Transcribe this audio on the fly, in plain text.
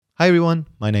Hi everyone,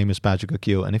 my name is Patrick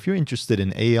Akio, and if you're interested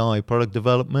in AI product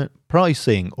development,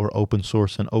 pricing, or open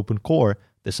source and open core,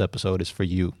 this episode is for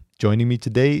you. Joining me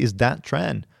today is Dat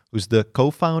Tran, who's the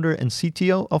co-founder and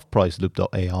CTO of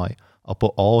Priceloop.ai. I'll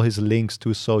put all his links to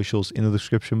his socials in the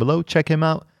description below. Check him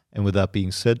out. And with that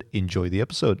being said, enjoy the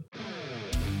episode.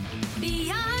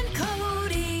 Beyond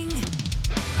Coding.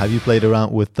 Have you played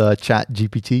around with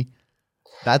ChatGPT?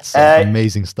 That's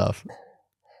amazing stuff.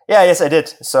 Yes, I did.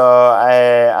 So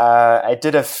I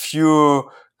did a few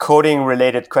coding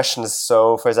related questions.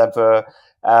 So for example,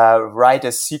 write a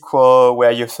SQL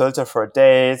where you filter for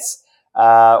dates,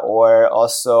 or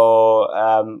also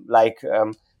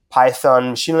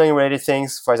Python machine learning related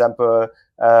things. For example,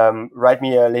 write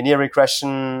me a linear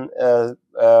regression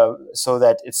so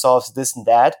that it solves this and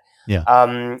that. Yeah.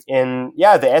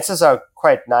 The answers are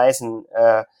quite nice.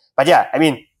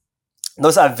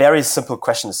 Those are very simple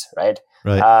questions, right?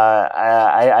 Right.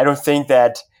 I don't think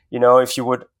that, if you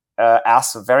would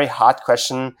ask a very hard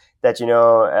question that,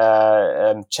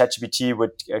 ChatGPT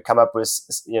would come up with,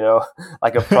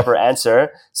 like a proper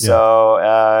answer. So,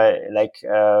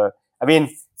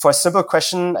 for a simple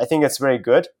question, I think it's very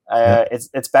good.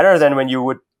 It's better than when you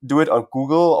would do it on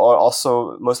Google or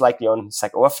also most likely on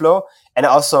Stack Overflow. And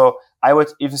also, I would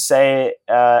even say,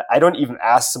 I don't even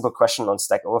ask simple question on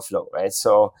Stack Overflow, right?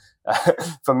 So,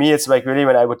 for me, it's like really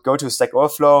when I would go to Stack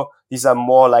Overflow, these are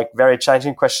more like very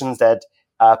challenging questions that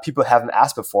people haven't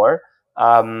asked before.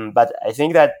 But I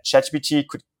think that ChatGPT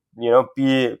could,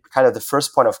 be kind of the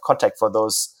first point of contact for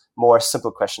those more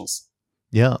simple questions.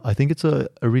 Yeah, I think it's a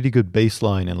really good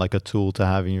baseline and like a tool to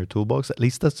have in your toolbox. At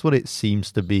least that's what it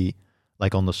seems to be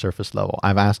like on the surface level.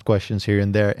 I've asked questions here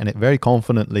and there and it very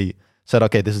confidently said,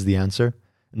 okay, this is the answer.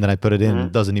 And then I put it in,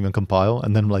 it doesn't even compile.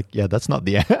 And then I'm like, yeah, that's not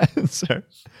the answer.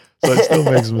 So it still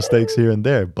makes mistakes here and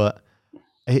there. But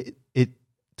it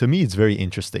to me, it's very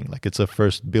interesting. Like it's a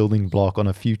first building block on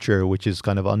a future, which is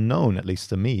kind of unknown, at least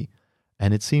to me.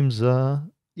 And it seems,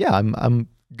 I'm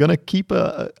going to keep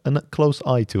a close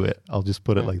eye to it. I'll just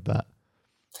put it like that.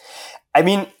 I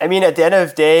mean, at the end of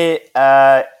the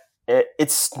day,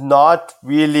 it's not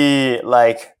really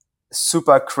like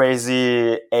super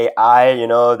crazy AI,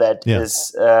 that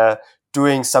is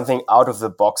doing something out of the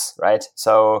box, right?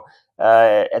 So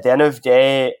at the end of the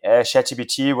day,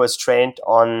 ChatGPT was trained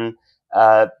on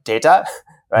data,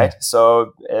 right?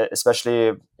 So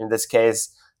especially in this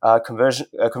case,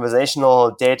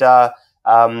 conversational data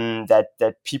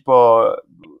that people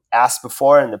asked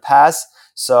before in the past.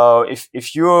 So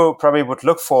if you probably would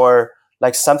look for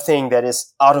like something that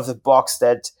is out of the box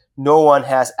that no one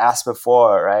has asked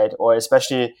before, right? Or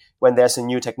especially when there's a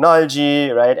new technology,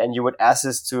 right? And you would ask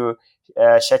this to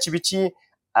ChatGPT,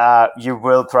 you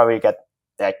will probably get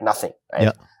like nothing,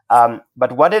 right? Yeah.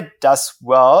 But what it does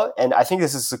well, and I think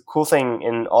this is a cool thing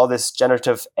in all this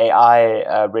generative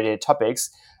AI related topics,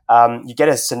 you get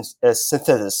a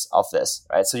synthesis of this,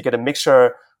 right? So you get a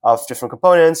mixture of different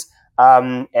components,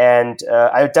 and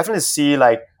I would definitely see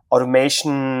like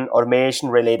automation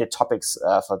related topics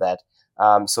for that.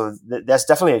 So there's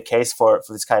definitely a case for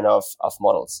this kind of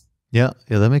models. Yeah,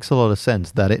 that makes a lot of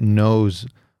sense, that it knows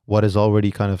what is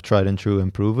already kind of tried and true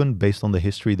and proven based on the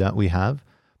history that we have.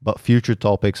 But future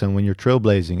topics, and when you're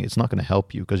trailblazing, it's not going to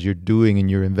help you because you're doing and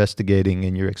you're investigating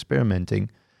and you're experimenting.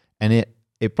 And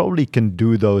it probably can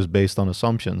do those based on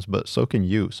assumptions, but so can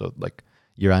you. So like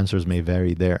your answers may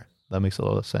vary there. That makes a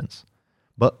lot of sense.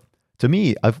 But to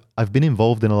me, I've been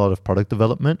involved in a lot of product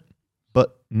development,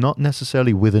 but not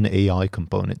necessarily with an AI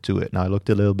component to it. Now, I looked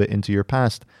a little bit into your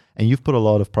past, and you've put a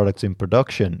lot of products in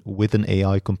production with an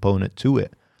AI component to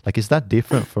it. Like, is that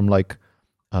different from like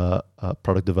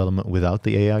product development without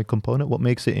the AI component? What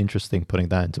makes it interesting putting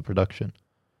that into production?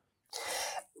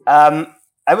 I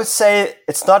would say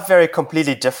it's not very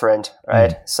completely different,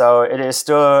 right? So it is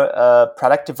still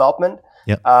product development.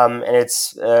 Yeah. And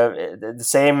it's the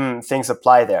same things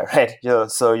apply there, right?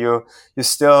 So you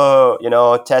still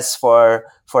test for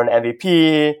an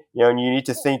MVP. And you need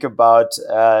to think about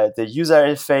the user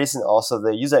interface and also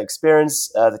the user experience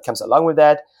that comes along with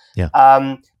that. Yeah.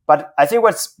 But I think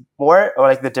what's more or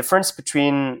like the difference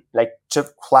between like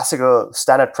classical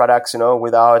standard products,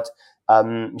 without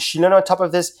machine learning on top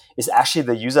of this, is actually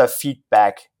the user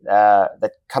feedback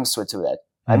that comes to that.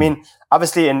 I mean,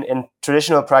 obviously in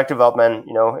traditional product development,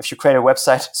 if you create a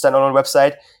website, standalone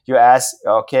website, you ask,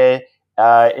 okay,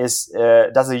 does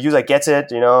the user get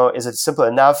it? Is it simple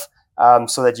enough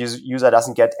so that user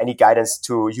doesn't get any guidance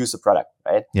to use the product,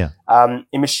 right? Yeah.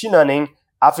 In machine learning,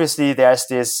 obviously there's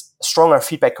this stronger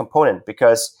feedback component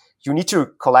because you need to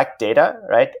collect data,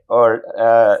 right? Or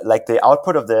like the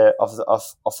output of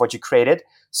what you created,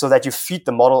 so that you feed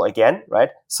the model again, right?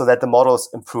 So that the models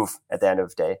improve at the end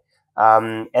of the day.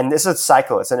 And this is a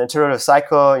cycle. It's an iterative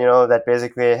cycle, that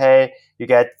basically, hey, you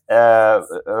get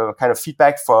kind of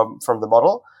feedback from the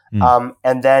model,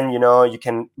 and then you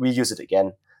can reuse it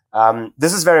again.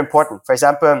 This is very important. For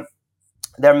example,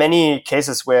 there are many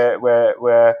cases where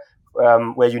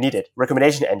you need it.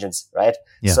 Recommendation engines, right?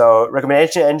 Yeah. So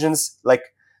recommendation engines, like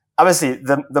obviously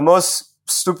the most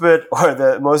stupid or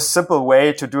the most simple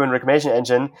way to do a recommendation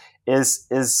engine is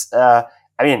I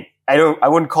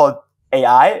wouldn't call it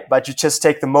AI, but you just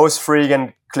take the most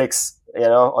frequent clicks,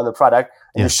 on the product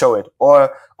and you show it,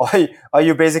 or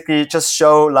you basically just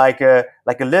show like a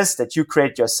list that you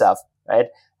create yourself, right?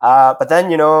 But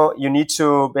then you need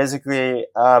to basically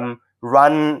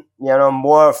run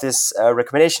more of this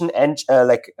recommendation and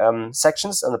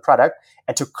sections on the product,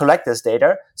 and to collect this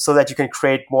data so that you can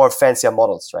create more fancier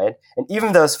models, right? And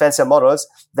even those fancier models,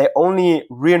 they only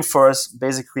reinforce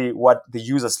basically what the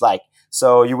users like.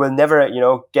 So you will never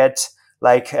get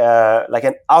like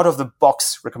an out of the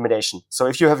box recommendation. So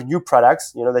if you have new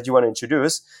products that you want to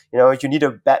introduce, you need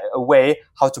a way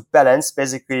how to balance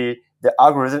basically the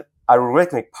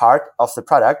algorithmic part of the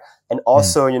product and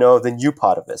also the new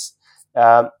part of this.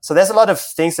 So there's a lot of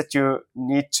things that you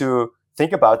need to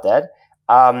think about that.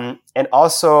 And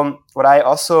also what I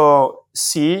also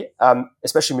see,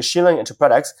 especially machine learning into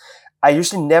products, I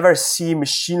usually never see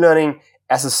machine learning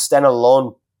as a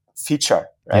standalone feature,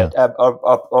 right?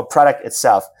 Or product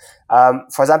itself.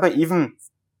 For example, even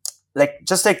like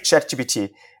just take ChatGPT.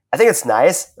 I think it's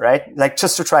nice, right? Like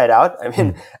just to try it out. I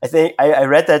mean, I think I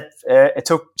read that it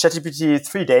took ChatGPT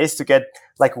 3 days to get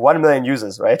like 1 million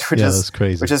users, right? That's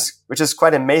crazy. Which is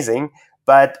quite amazing.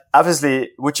 But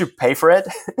obviously, would you pay for it?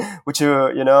 Would you,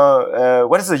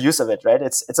 what is the use of it, right?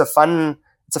 It's a fun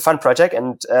project,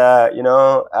 and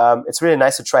it's really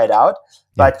nice to try it out.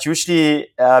 But usually,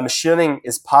 machine learning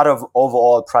is part of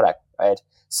overall product, right?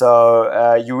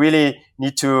 So you really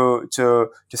need to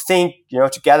think,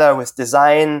 together with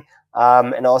design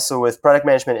and also with product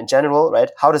management in general, right?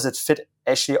 How does it fit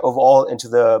actually overall into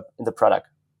the product?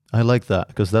 I like that,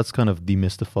 because that's kind of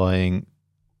demystifying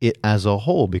it as a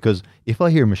whole. Because if I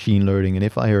hear machine learning and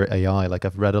if I hear AI, like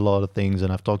I've read a lot of things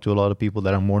and I've talked to a lot of people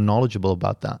that are more knowledgeable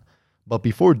about that. But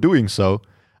before doing so,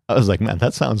 I was like, man,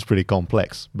 that sounds pretty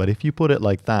complex. But if you put it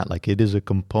like that, like it is a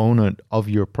component of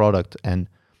your product, and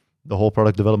the whole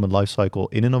product development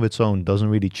lifecycle in and of its own doesn't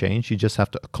really change. You just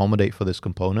have to accommodate for this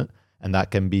component. And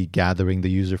that can be gathering the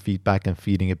user feedback and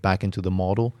feeding it back into the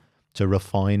model to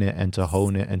refine it and to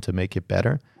hone it and to make it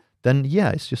better. Then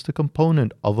it's just a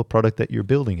component of a product that you're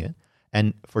building it.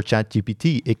 And for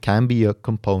ChatGPT, it can be a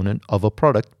component of a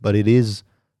product, but it is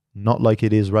not like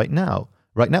it is right now.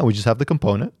 Right now, we just have the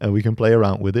component and we can play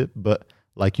around with it. But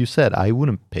like you said, I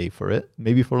wouldn't pay for it,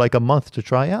 maybe for like a month to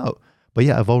try out. But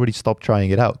I've already stopped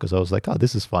trying it out because I was like, oh,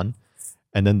 this is fun.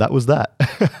 And then that was that.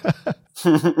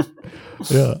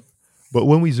 Yeah. But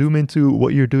when we zoom into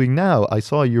what you're doing now, I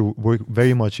saw you're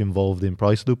very much involved in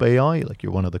Priceloop AI. Like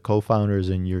you're one of the co-founders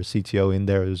and you're CTO in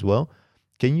there as well.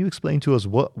 Can you explain to us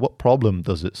what problem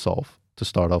does it solve to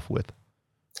start off with?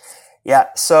 Yeah,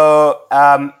 so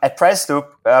at Priceloop,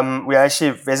 we are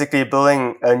actually basically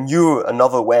building a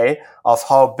novel way of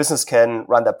how business can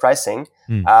run their pricing.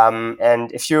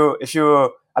 And if you,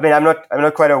 I mean, I'm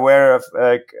not quite aware of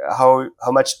how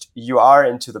much you are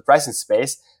into the pricing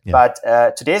space, but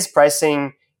today's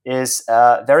pricing is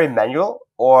very manual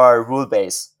or rule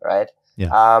based, right?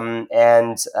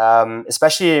 And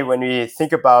especially when we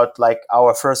think about like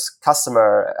our first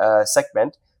customer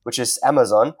segment, which is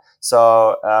Amazon.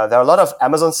 So there are a lot of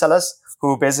Amazon sellers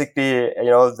who basically,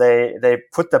 they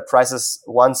put the prices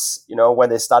once, when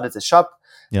they started the shop,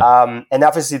 and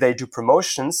obviously they do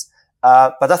promotions,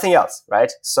 but nothing else,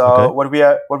 right? So what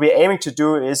we're aiming to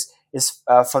do is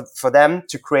for them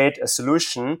to create a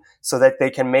solution so that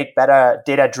they can make better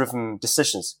data-driven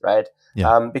decisions, right?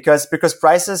 Because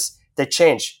prices, they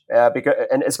change,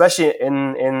 and especially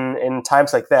in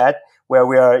times like that, where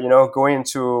we are, going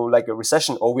into like a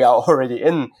recession, or we are already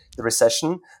in the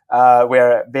recession,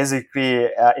 where basically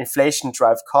inflation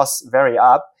drives costs very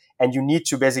up, and you need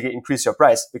to basically increase your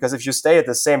price, because if you stay at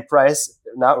the same price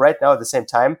right now at the same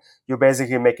time, you're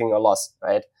basically making a loss,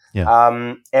 right?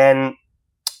 And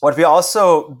what we are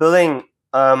also building,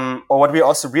 or what we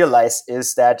also realize,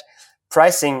 is that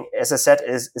pricing, as I said,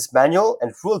 is manual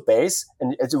and rule based,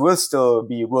 and it will still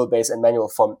be rule based and manual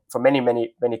for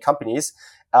many companies.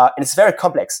 And it's very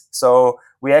complex. So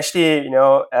we actually,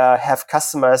 have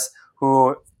customers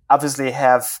who obviously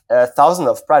have thousands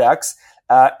of products,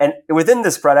 And within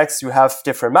these products, you have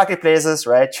different marketplaces,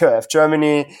 right? You have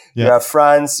Germany, you have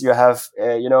France, you have,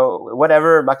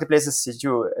 whatever marketplaces that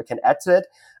you can add to it.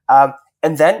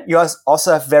 And then you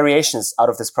also have variations out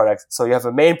of this product. So you have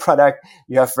a main product,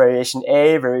 you have variation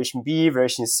A, variation B,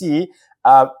 variation C.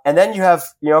 And then you have,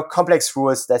 complex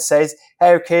rules that says,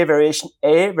 hey, okay, variation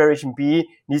A, variation B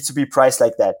needs to be priced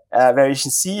like that.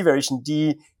 Variation C, variation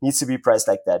D needs to be priced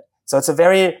like that. So it's a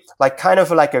very, kind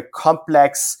of like a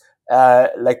complex,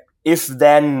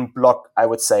 if-then block, I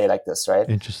would say, like this, right?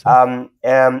 Interesting.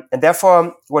 And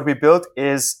therefore, what we built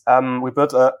is, we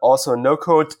built also a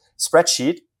no-code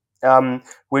spreadsheet,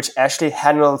 which actually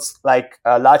handles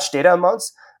large data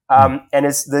amounts. And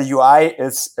the UI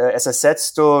is, as I said,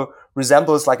 still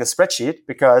resembles like a spreadsheet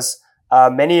because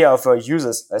many of our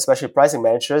users, especially pricing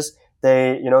managers,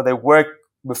 they work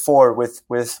before with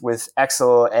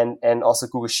Excel and also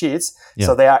Google Sheets. Yeah.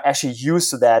 So they are actually used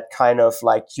to that kind of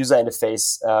user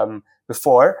interface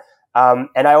before.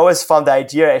 And I always found the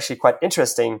idea actually quite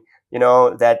interesting,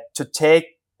 that to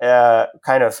take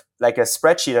kind of like a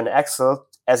spreadsheet on Excel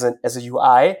as a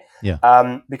UI.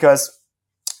 Yeah. Because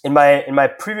in my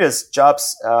previous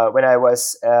jobs, when I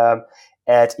was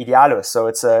at Idealo, so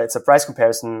it's a price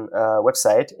comparison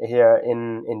website here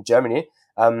in Germany.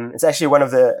 It's actually one of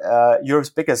the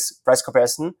Europe's biggest price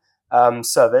comparison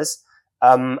service.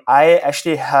 I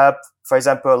actually help, for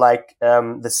example,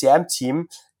 the CM team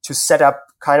to set up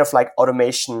kind of like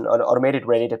automation or automated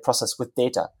related process with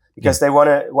data because they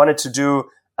wanted to do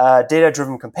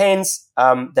data-driven campaigns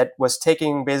that was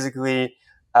taking basically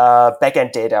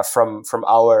backend data from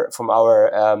our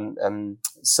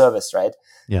service, right?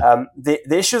 Yeah.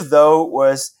 The issue though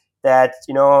was that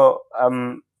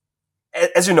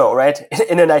as you know, right,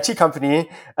 in an IT company,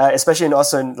 especially in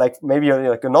maybe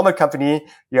a normal company,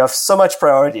 you have so much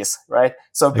priorities, right?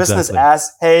 So business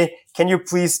asks, hey, can you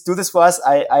please do this for us?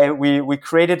 We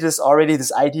created this already,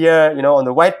 this idea, on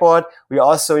the whiteboard. We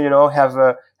also,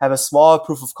 have a small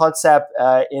proof of concept,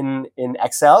 in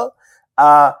Excel.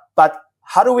 But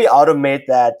how do we automate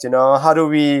that? How do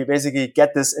we basically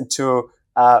get this into,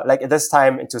 at this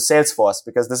time into Salesforce?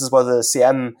 Because this is what the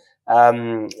CM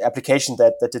application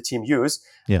that the team use.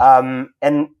 Yeah. I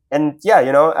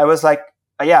was like,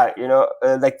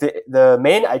 the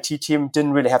main IT team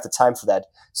didn't really have the time for that.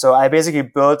 So I basically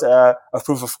built a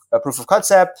proof of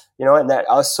concept, and then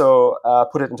also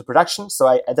put it into production. So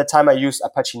at that time I used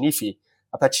Apache Nifi.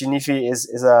 Apache Nifi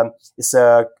is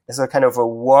a kind of a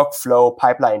workflow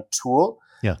pipeline tool.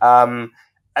 Yeah.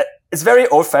 It's very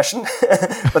old fashioned,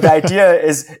 but the idea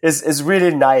is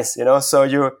really nice, So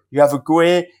you have a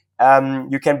GUI.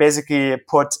 You can basically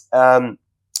put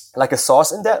like a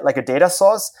source in there, like a data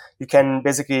source. You can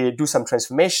basically do some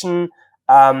transformation,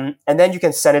 and then you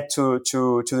can send it to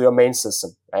your main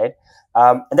system, right?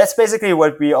 And that's basically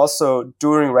what we also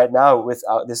doing right now with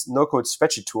this no-code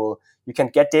spreadsheet tool. You can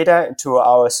get data into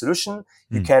our solution.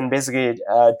 You can basically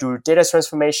do data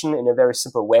transformation in a very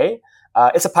simple way.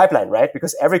 It's a pipeline, right?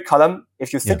 Because every column,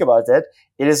 if you think about it,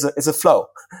 it is a flow,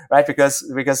 right? Because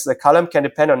the column can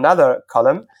depend on another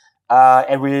column.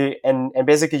 And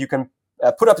basically you can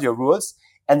put up your rules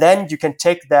and then you can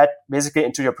take that basically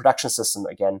into your production system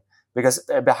again. Because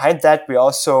behind that, we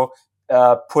also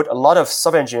put a lot of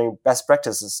software engineering best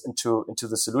practices into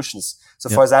the solutions. So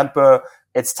for example,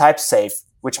 it's type safe,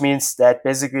 which means that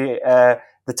basically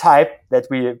the type that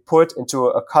we put into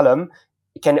a column,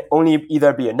 it can only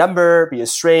either be a number, be a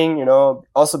string,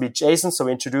 also be JSON. So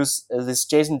we introduce this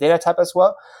JSON data type as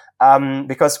well.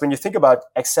 Because when you think about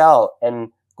Excel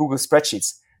and Google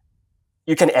spreadsheets,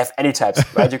 you can have any types,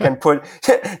 right? You can put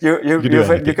you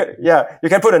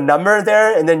can put a number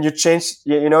there, and then you change,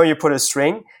 you put a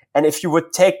string. And if you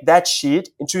would take that sheet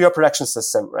into your production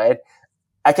system, right,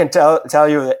 I can tell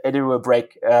you that it will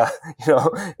break,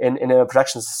 in a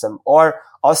production system. Or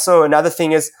also another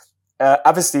thing is,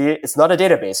 obviously it's not a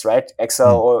database, right?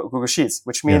 Excel or Google Sheets,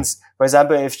 which means, for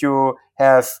example, if you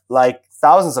have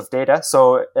thousands of data.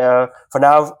 So for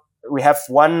now, we have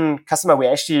one customer, we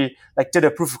actually did a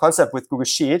proof of concept with Google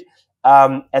Sheet.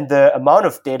 And the amount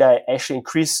of data actually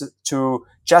increased to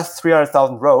just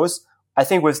 300,000 rows, I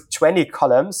think with 20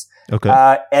 columns. Okay.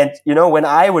 And when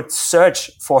I would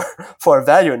search for a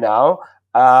value now,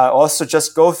 also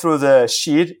just go through the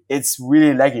sheet, it's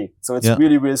really laggy. So it's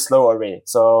really, really slow already.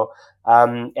 So,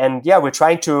 we're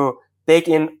trying to bake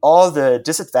in all the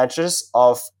disadvantages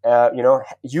of,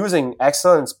 using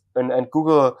Excel and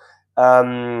Google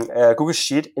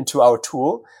Sheet into our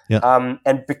tool,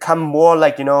 and become more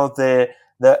the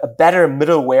better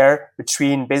middleware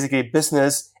between basically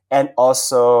business and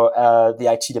also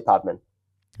the IT department.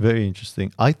 Very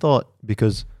interesting. I thought,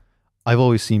 because I've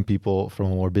always seen people from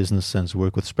a more business sense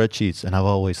work with spreadsheets, and I've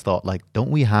always thought, like,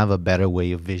 don't we have a better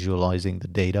way of visualizing the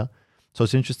data? So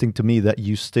it's interesting to me that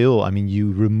you still, I mean,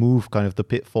 you remove kind of the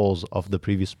pitfalls of the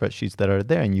previous spreadsheets that are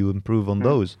there and you improve on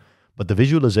those. But the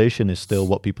visualization is still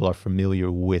what people are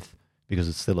familiar with because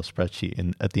it's still a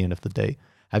spreadsheet at the end of the day.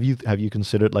 Have you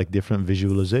considered like different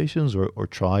visualizations or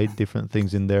tried different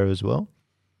things in there as well?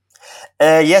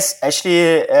 Yes,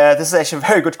 actually, this is actually a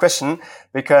very good question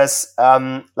because,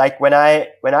 like when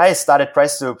I started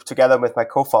PriceSoup together with my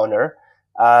co-founder,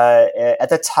 at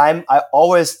the time I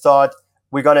always thought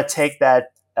we're gonna take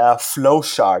that flow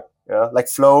chart, like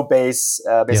flow base,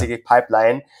 basically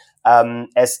pipeline,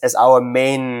 as our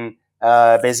main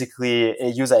basically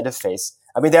user interface.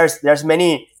 I mean, there's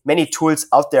many tools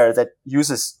out there that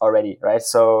uses already, right?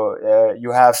 So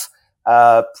you have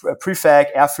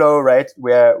Prefect, Airflow, right,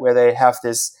 where they have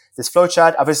this flow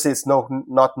chart. Obviously, it's not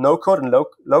no code and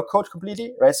low code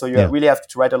completely, right? So you really have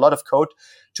to write a lot of code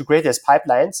to create these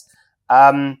pipelines.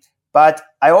 But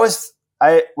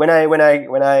when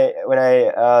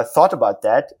I thought about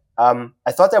that,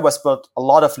 I thought there was but a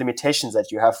lot of limitations that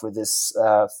you have with this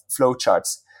flow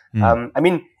charts. I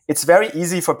mean, it's very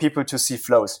easy for people to see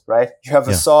flows, right? You have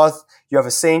a source, you have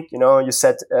a sink, you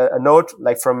set a node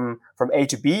like from A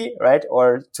to B, right?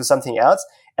 Or to something else.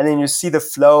 And then you see the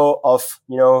flow of,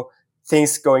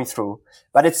 things going through.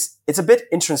 But it's a bit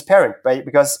intransparent, right?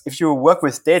 Because if you work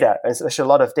with data, especially a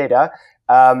lot of data,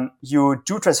 you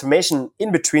do transformation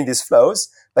in between these flows,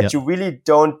 but you really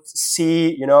don't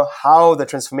see, how the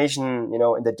transformation,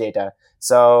 in the data.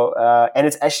 So, and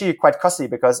it's actually quite costly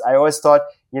because I always thought,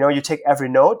 you take every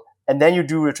node and then you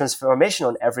do a transformation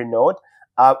on every node.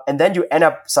 And then you end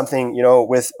up something,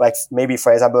 with like maybe,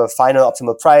 for example, final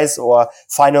optimal price or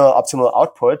final optimal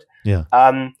output. Yeah.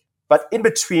 But in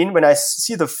between, when I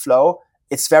see the flow,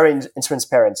 it's very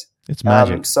intransparent. It's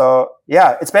magic. So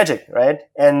yeah, it's magic, right?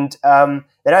 And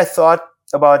then I thought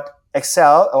about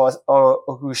Excel or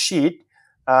Google Sheet,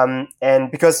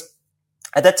 and because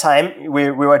at that time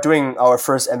we were doing our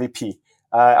first MVP.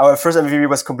 Our first MVP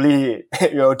was completely,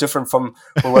 different from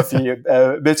what we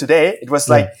built today. It was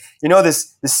like,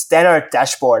 this standard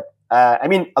dashboard. I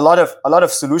mean, a lot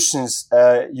of solutions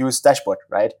use dashboard,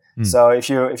 right? So if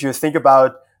you think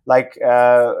about like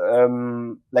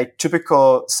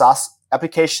typical SaaS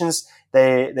applications,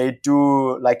 they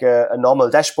do like a normal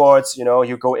dashboards.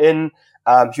 You go in,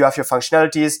 you have your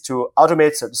functionalities to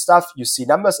automate certain stuff. You see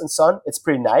numbers and so on. It's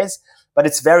pretty nice, but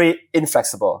it's very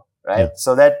inflexible, right? Yeah.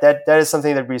 So that is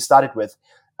something that we started with.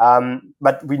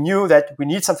 But we knew that we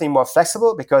need something more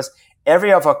flexible because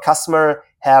every of our customer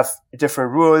have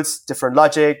different rules, different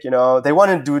logic, they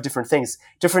want to do different things,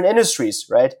 different industries,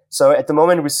 right? So at the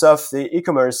moment we serve the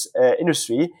e-commerce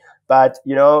industry, but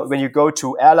when you go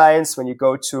to airlines, when you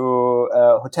go to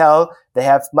a hotel, they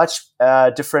have much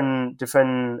different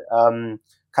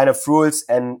kind of rules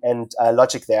and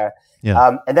logic there.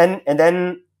 Yeah. And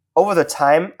then over the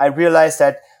time, I realized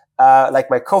that like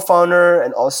my co-founder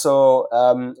and also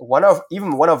one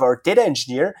of our data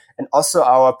engineer and also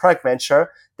our product manager,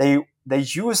 they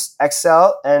use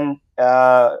Excel and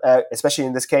especially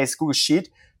in this case Google Sheet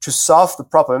to solve the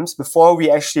problems before we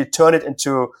actually turn it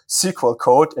into SQL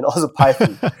code and also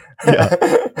Python.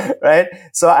 Right?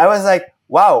 So I was like,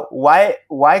 wow,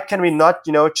 why can we not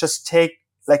just take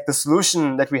like the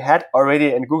solution that we had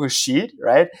already in Google Sheet,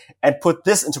 right, and put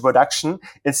this into production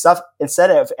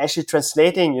instead of actually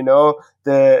translating,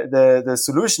 the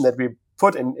solution that we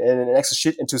put in an Excel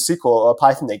sheet into SQL or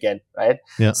Python again, right?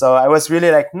 Yeah. So I was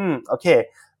really like, okay.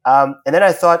 And then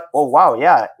I thought, oh wow,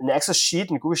 yeah, an Excel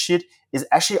sheet and Google Sheet is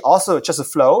actually also just a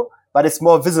flow, but it's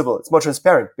more visible, it's more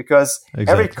transparent because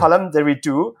every column that we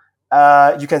do,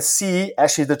 you can see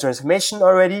actually the transformation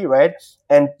already, right?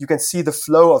 And you can see the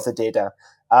flow of the data.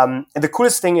 And the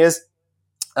coolest thing is,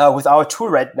 with our tool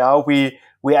right now, we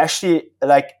actually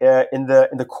like in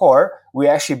the core, we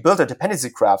actually built a dependency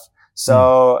graph.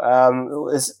 So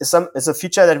it's a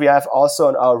feature that we have also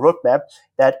on our roadmap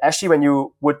that actually when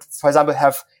you would, for example,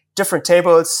 have different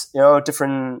tables,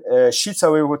 different sheets,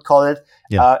 how we would call it,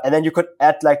 and then you could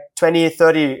add like 20,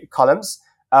 30 columns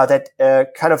that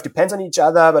kind of depends on each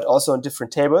other, but also on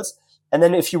different tables. And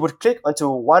then if you would click onto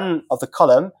one of the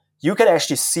column, you can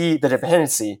actually see the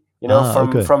dependency,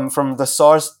 from the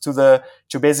source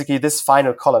to basically this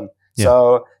final column. Yeah.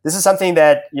 So this is something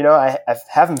that, I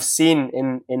haven't seen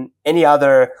in any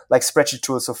other like spreadsheet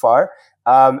tool so far.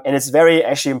 And it's very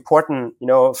actually important,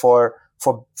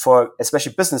 for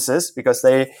especially businesses because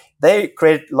they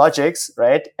create logics,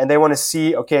 right? And they want to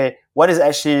see, okay, what is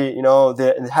actually,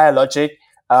 the entire logic,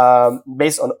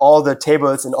 based on all the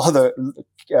tables and all the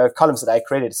columns that I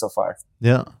created so far.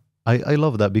 Yeah. I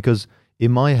love that because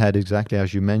in my head, exactly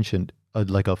as you mentioned,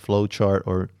 like a flow chart,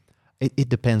 or it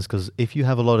depends, because if you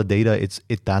have a lot of data,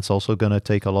 that's also going to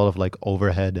take a lot of like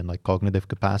overhead and like cognitive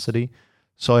capacity.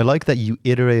 So I like that you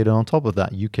iterated on top of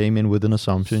that. You came in with an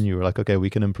assumption. You were like, okay,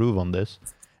 we can improve on this.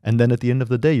 And then at the end of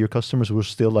the day, your customers were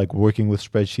still like working with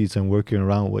spreadsheets and working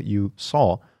around what you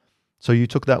saw. So you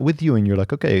took that with you and you're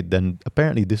like, okay, then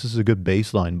apparently this is a good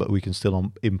baseline, but we can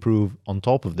still improve on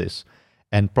top of this.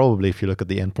 And probably if you look at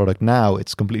the end product now,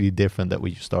 it's completely different that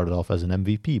we started off as an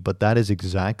MVP. But that is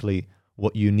exactly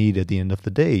what you need at the end of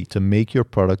the day to make your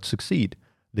product succeed.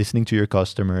 Listening to your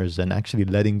customers and actually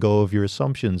letting go of your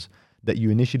assumptions that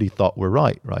you initially thought were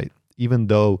right? Even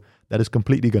though that is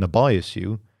completely going to bias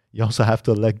you, you also have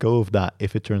to let go of that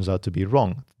if it turns out to be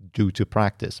wrong due to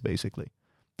practice, basically.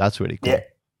 That's really cool.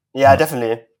 Yeah,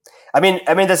 definitely. I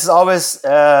mean, this is always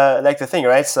like the thing,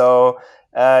 right? So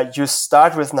you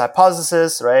start with an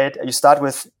hypothesis, right? You start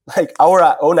with like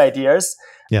our own ideas,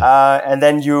 and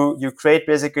then you create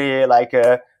basically like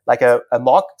a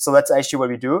mock. So that's actually what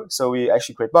we do. So we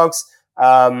actually create mocks,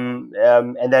 and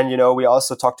then we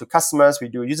also talk to customers. We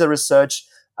do user research,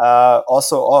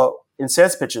 also in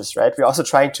sales pitches, right? We're also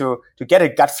trying to get a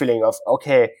gut feeling of,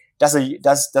 okay, does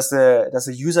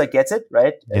the user get it,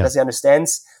 right? Yeah. Does he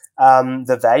understands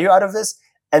the value out of this?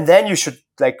 And then you should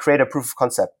like create a proof of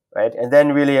concept, right? And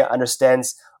then really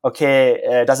understands,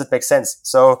 okay, does it make sense?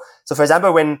 So for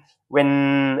example,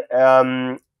 when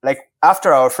like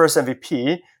after our first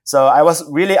MVP, so I was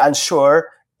really unsure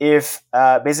if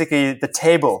basically the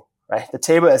table, right, the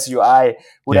table as UI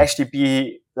would actually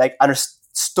be like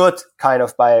understood kind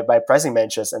of by pricing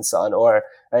managers and so on, or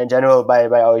in general by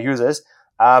our users.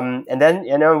 And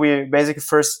then we basically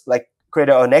first like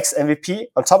created our next MVP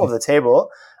on top of the table,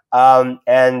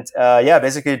 and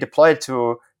basically deployed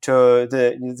to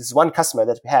this one customer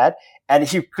that we had, and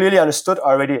he clearly understood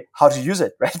already how to use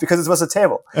it, right? Because it was a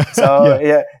table. So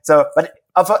So, but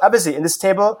obviously in this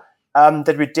table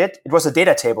that we did, it was a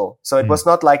data table. So it was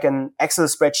not like an Excel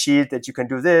spreadsheet that you can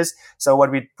do this. So what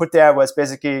we put there was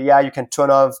basically, you can turn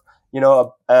off,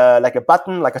 like a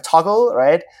button, like a toggle,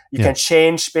 right? You can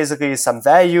change basically some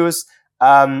values.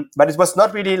 But it was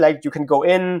not really like you can go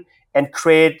in and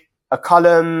create a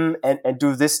column and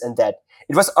do this and that.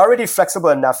 It was already flexible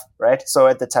enough, right? So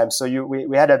at the time, so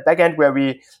we had a backend where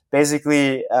we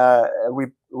basically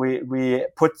we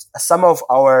put some of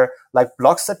our like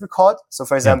blocks that we called. So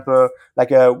for example,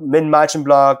 like a min margin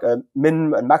block, a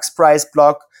min and max price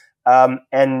block,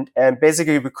 and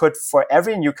basically we could, for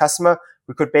every new customer,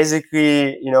 we could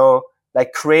basically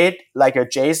like create like a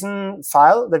JSON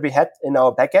file that we had in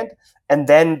our backend, and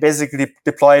then basically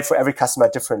deploy it for every customer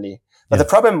differently. But the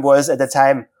problem was at the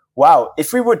time, wow,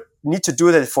 if we would need to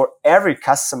do that for every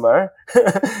customer,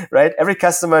 right? Every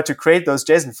customer to create those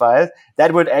JSON files,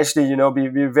 that would actually,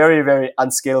 be very, very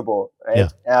unscalable,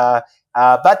 right?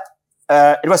 But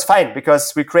it was fine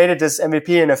because we created this MVP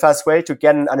in a fast way to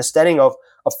get an understanding of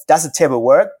does the table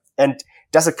work and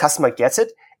does the customer get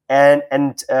it? And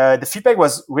the feedback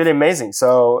was really amazing.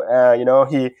 So,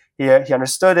 he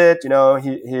understood it,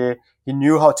 he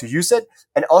knew how to use it.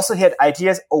 And also he had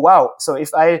ideas. Oh, wow. So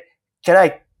can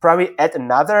I probably add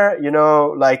another,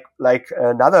 like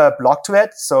another block to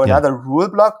it. So another rule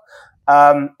block.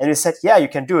 And he said, yeah, you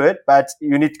can do it, but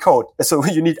you need code. So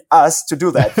you need us to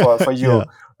do that for you.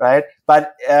 Right.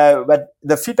 But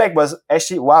the feedback was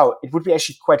actually, wow, it would be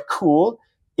actually quite cool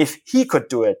if he could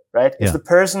do it, right? If the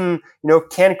person,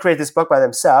 can create this block by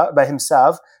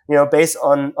himself, based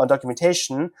on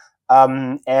documentation.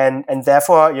 And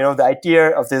therefore, the idea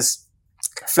of this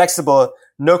flexible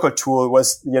no-code tool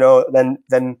was,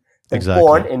 then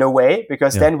born in a way,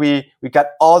 because then we got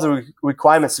all the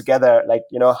requirements together, like,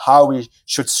 how we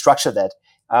should structure that.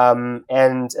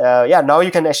 Now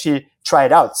you can actually try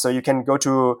it out. So you can go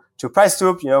to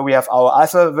PriceSoup. We have our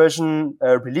alpha version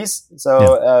release.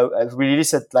 So we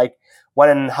released it like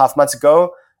 1.5 months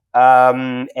ago.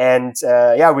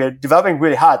 We're developing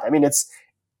really hard. I mean,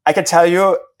 I can tell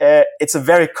you, it's a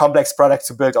very complex product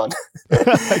to build on.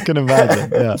 I can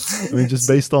imagine. Yeah. I mean, just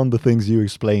based on the things you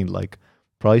explained, like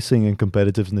pricing and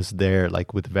competitiveness there,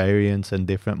 like with variants and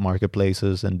different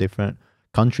marketplaces and different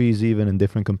countries, even, and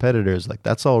different competitors, like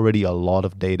that's already a lot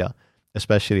of data.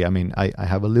 Especially, I mean, I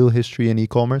have a little history in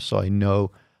e-commerce, so I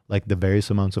know like the various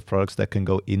amounts of products that can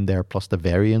go in there, plus the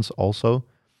variants also.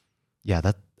 Yeah,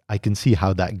 that I can see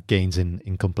how that gains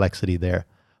in complexity there.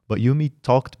 But you and me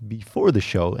talked before the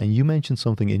show, and you mentioned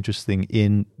something interesting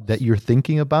in that you're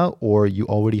thinking about, or you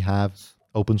already have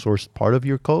open source part of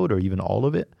your code, or even all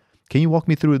of it. Can you walk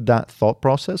me through that thought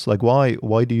process? Like,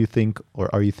 why do you think, or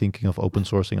are you thinking of open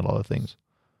sourcing a lot of things?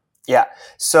 Yeah.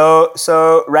 So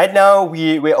right now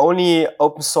we only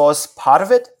open source part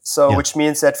of it. So which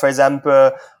means that, for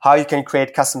example, how you can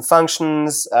create custom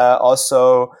functions,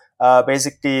 also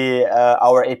basically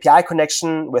our API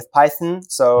connection with Python.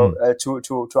 So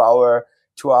to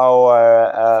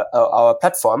our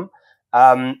platform,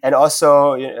 and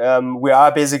also we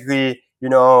are basically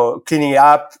cleaning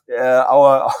up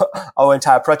our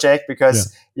entire project,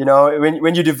 because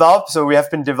when you develop, so we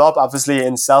have been developed obviously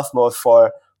in stealth mode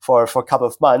for a couple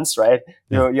of months, right?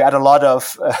 You had a lot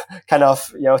of kind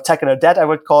of technical debt, I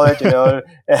would call it,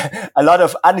 a lot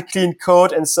of unclean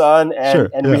code and so on,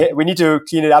 and we need to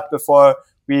clean it up before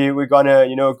we're gonna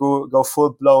go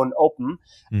full blown open.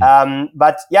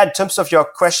 But yeah, in terms of your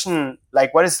question,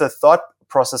 like what is the thought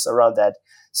process around that?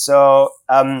 So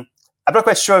I'm not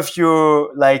quite sure if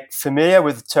you're like familiar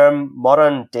with the term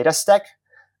modern data stack.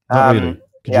 Not really.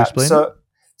 Could you explain it?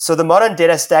 So the modern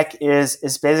data stack is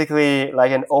basically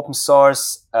like an open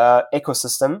source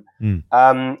ecosystem,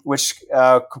 which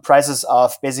comprises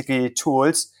of basically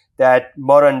tools that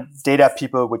modern data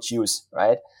people would use,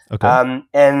 right? Okay.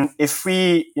 And if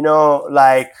we,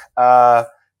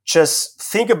 just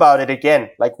think about it again,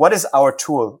 like what is our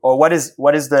tool, or what is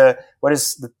the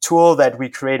tool that we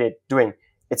created doing?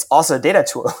 It's also a data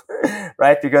tool,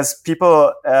 right? Because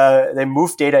people they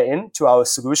move data into our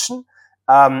solution.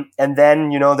 And then,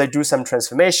 they do some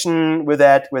transformation with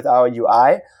that, with our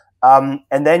UI.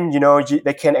 And then,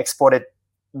 they can export it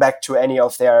back to any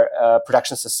of their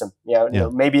production system.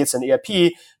 Maybe it's an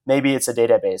ERP, maybe it's a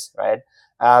database, right?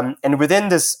 And within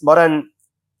this modern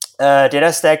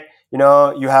data stack,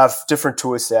 you have different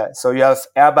tools there. So you have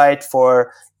Airbyte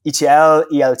for ETL,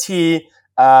 ELT.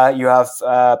 You have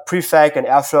Prefect and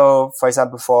Airflow, for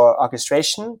example, for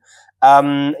orchestration.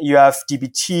 You have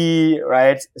dbt,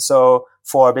 right? So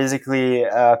for basically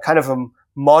kind of a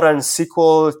modern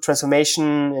SQL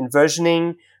transformation and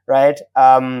versioning, right?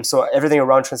 So everything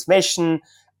around transformation.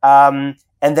 And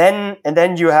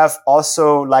then you have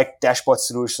also like dashboard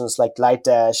solutions like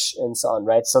Lightdash and so on,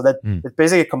 right? So that it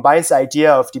basically combines the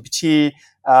idea of dbt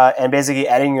and basically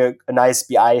adding a nice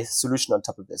BI solution on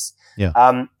top of this. Yeah.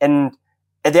 And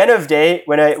at the end of the day,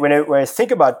 when I think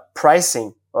about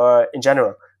pricing or in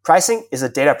general, pricing is a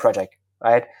data project,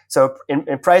 right? So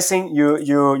in pricing, you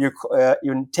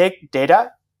take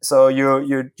data. So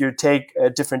you take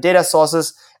different data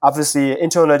sources, obviously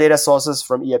internal data sources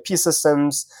from ERP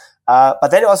systems, but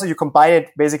then also you combine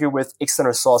it basically with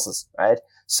external sources, right?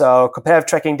 So comparative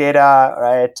tracking data,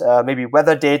 right? Maybe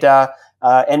weather data,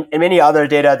 and many other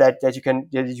data that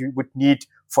you would need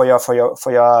for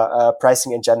your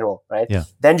pricing in general, right? Yeah.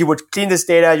 Then you would clean this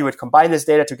data, you would combine this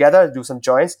data together, do some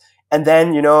joins, and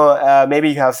then maybe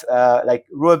you have like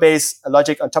rule-based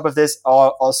logic on top of this,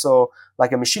 or also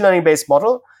like a machine learning-based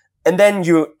model, and then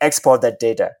you export that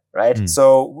data, right?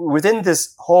 So within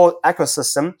this whole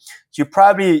ecosystem, you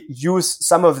probably use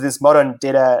some of this modern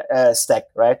data stack,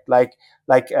 right? Like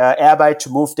Airbyte to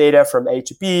move data from A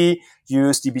to B,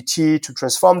 use dbt to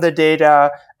transform the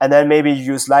data, and then maybe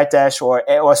use Lightdash or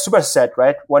Superset,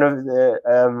 right? One of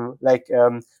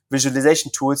the visualization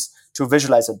tools to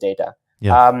visualize the data.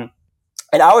 Yeah.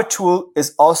 And our tool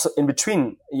is also in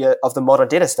between of the modern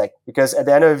data stack, because at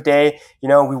the end of the day, we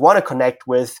want to connect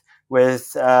with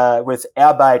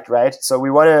Airbyte, right? So we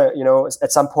want to,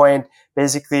 at some point,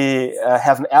 basically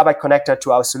have an Airbyte connector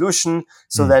to our solution,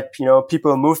 so that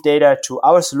people move data to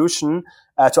our solution,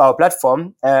 to our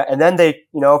platform, and then they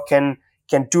can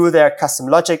do their custom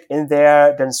logic in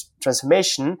their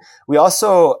transformation. We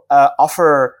also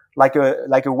offer like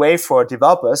a way for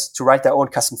developers to write their own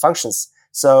custom functions.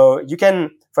 So you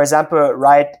can, for example,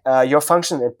 write your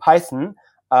function in Python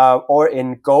or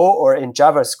in Go or in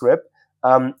JavaScript,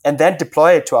 and then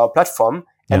deploy it to our platform,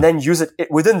 and then use it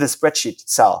within the spreadsheet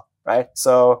cell, right?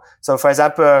 So for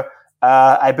example,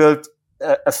 I built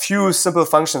a few simple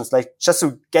functions, like just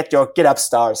to get your GitHub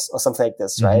stars or something like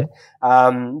this, right?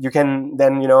 You can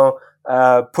then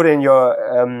put in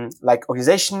your like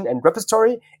organization and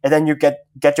repository, and then you get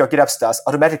your GitHub stars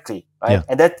automatically, right? Yeah.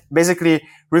 And that basically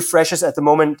refreshes at the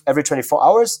moment every 24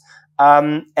 hours.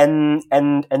 And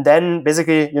then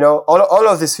basically, all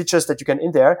of these features that you can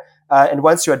in there. And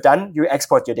once you're done, you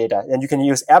export your data, and you can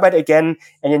use Airbyte again,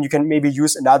 and then you can maybe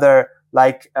use another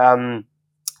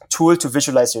tool to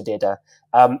visualize your data.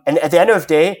 And at the end of the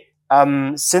day,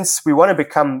 since we want to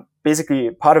become basically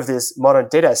part of this modern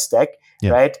data stack,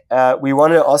 right? We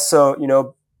want to also,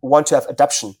 want to have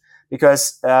adoption,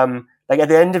 because, like at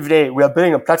the end of the day, we are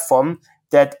building a platform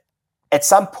that at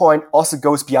some point also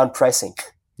goes beyond pricing.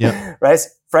 Yeah. Right.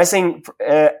 Pricing,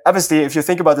 obviously, if you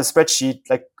think about the spreadsheet,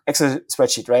 like Excel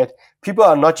spreadsheet, right? People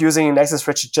are not using an Excel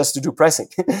spreadsheet just to do pricing.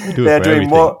 They're doing everything.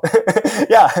 more.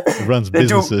 Yeah. It runs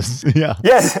businesses. Yeah.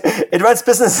 Yes, it runs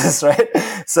businesses, right?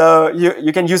 So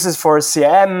you can use it for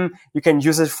CRM. You can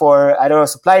use it for, I don't know,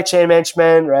 supply chain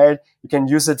management, right? You can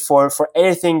use it for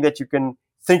anything that you can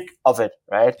think of it,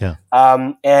 right? Yeah.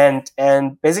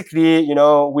 And basically,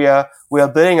 we are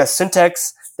building a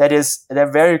syntax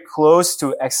they're very close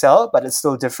to Excel, but it's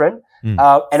still different. And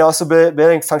also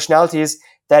building functionalities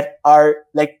that are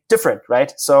like different,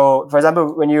 right? So, for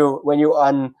example, when you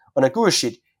on a Google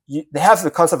Sheet, they have the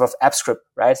concept of AppScript,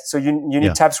 right? So you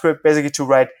need TypeScript basically to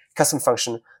write custom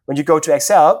function. When you go to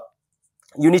Excel,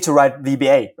 you need to write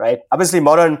VBA, right? Obviously,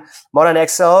 modern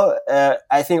Excel,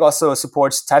 I think also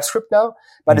supports TypeScript now,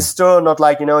 but it's still not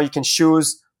like, you can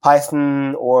choose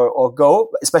Python or Go.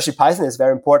 Especially Python is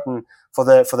very important for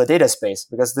the data space,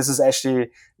 because this is actually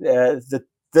the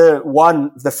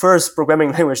first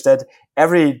programming language that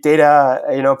every data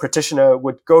practitioner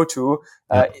would go to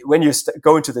when you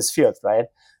go into this field, right?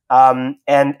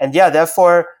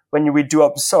 Therefore, when we do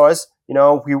open source, we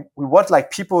want like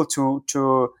people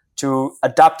to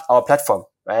adopt our platform,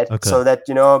 right? Okay. So that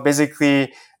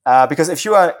basically because if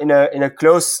you are in a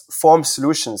closed form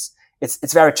solutions,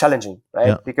 it's very challenging, right?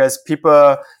 Yeah. Because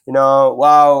people,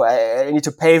 wow, I need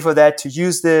to pay for that to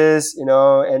use this,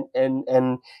 and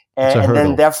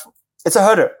then therefore it's a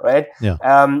hurdle, right? Yeah.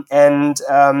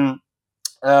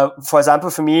 For example,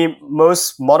 for me,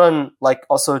 most modern, like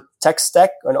also tech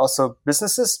stack and also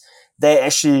businesses, they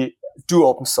actually do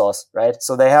open source, right?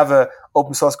 So they have a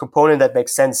open source component that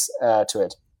makes sense to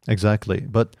it. Exactly.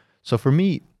 But so for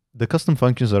me, the custom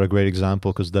functions are a great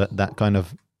example, because that kind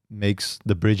of makes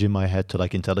the bridge in my head to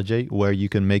like IntelliJ, where you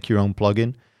can make your own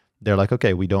plugin. They're like,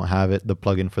 okay, we don't have the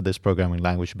plugin for this programming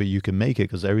language, but you can make it,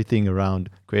 because everything around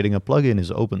creating a plugin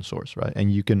is open source, right? And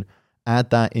you can add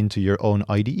that into your own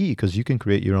IDE, because you can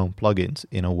create your own plugins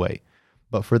in a way.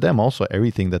 But for them also,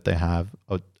 everything that they have,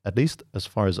 at least as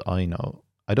far as I know,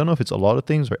 I don't know if it's a lot of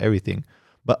things or everything,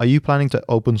 but are you planning to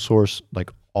open source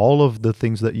like all of the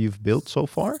things that you've built so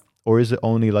far? Or is it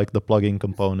only like the plugin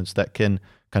components that can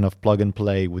kind of plug and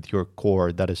play with your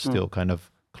core that is still kind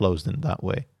of closed in that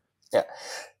way? Yeah.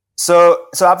 So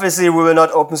obviously we will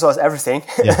not open source everything.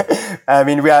 Yeah. I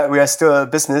mean, we are still a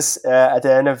business at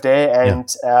the end of the day, and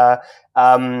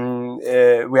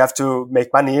we have to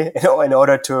make money in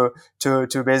order to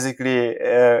basically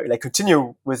like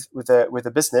continue with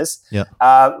the business. Yeah.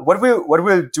 What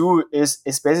we'll do is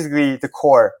basically the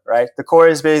core, right? The core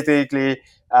is basically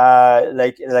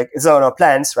like it's on our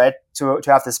plans, right? To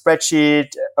have the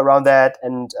spreadsheet around that,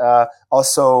 and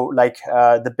also like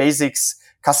the basics,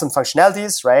 custom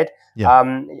functionalities, right? Yeah.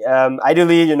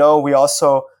 Ideally, we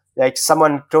also, like,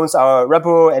 someone clones our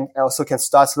repo and also can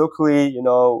start locally,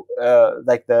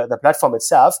 like the platform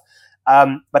itself.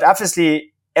 But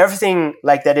obviously everything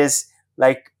like that is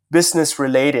like business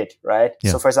related, right?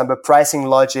 Yeah. So for example, pricing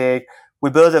logic, we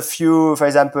build a few, for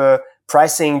example,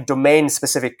 pricing domain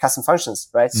specific custom functions,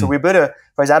 right? So we build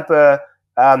for example,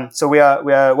 so we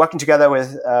are working together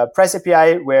with Price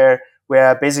API, where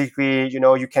basically,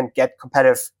 you can get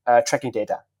competitive tracking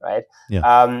data, right?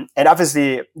 Yeah. And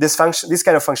obviously these kind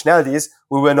of functionalities,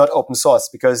 we will not open source,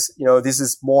 because, this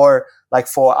is more like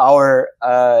for our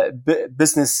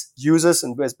business users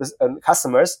and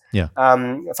customers,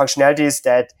 functionalities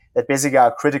that basically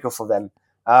are critical for them.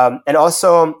 And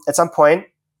also at some point,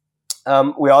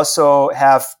 we also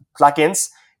have plugins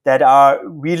that are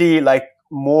really like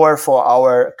more for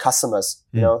our customers,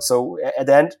 So at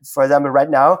the end, for example, right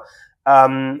now,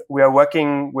 we are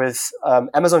working with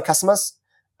Amazon customers,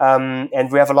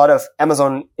 and we have a lot of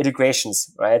Amazon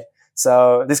integrations, right?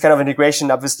 So this kind of integration,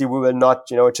 obviously, we will not,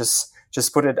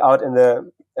 just put it out in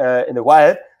the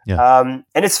wild, and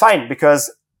it's fine, because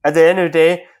at the end of the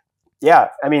day,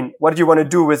 I mean, what do you want to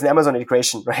do with an Amazon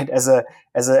integration, right? As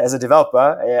a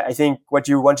developer, I think what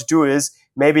you want to do is,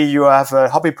 maybe you have a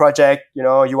hobby project, you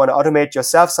want to automate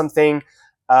yourself something.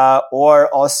 Or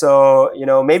also,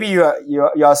 maybe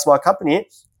you're a small company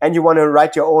and you want to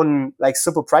write your own like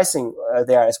simple pricing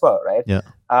there as well, right? Yeah.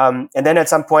 And then at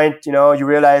some point, you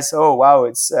realize, oh wow,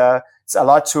 it's a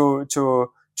lot to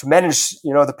manage,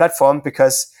 the platform,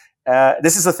 because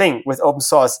this is the thing with open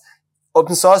source.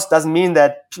 Open source doesn't mean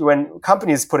that when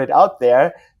companies put it out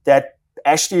there, that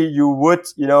actually you would,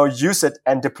 use it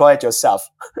and deploy it yourself,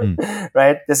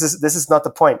 right? This is not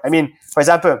the point. I mean, for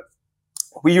example,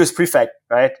 we use Prefect,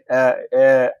 right?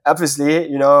 Obviously,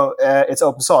 it's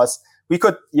open source. We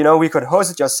could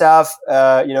host it yourself.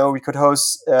 We could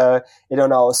host it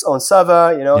on our own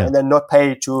server, and then not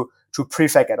pay to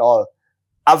Prefect at all.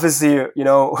 obviously,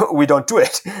 we don't do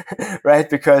it, right?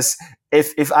 Because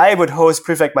if I would host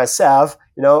Prefect myself,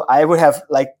 I would have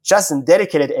like just a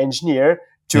dedicated engineer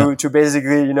to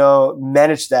basically,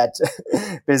 manage that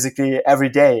basically every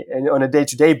day and on a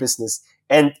day-to-day business.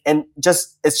 And it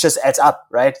just adds up,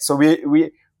 right? So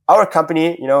our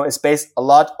company, is based a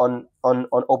lot on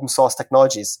open source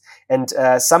technologies. And,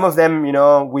 some of them,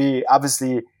 we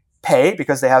obviously pay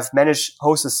because they have managed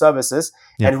hosted services.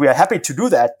 And we are happy to do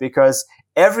that because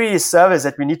every service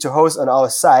that we need to host on our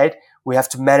site, we have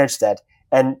to manage that.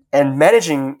 And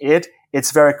managing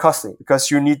it's very costly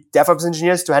because you need DevOps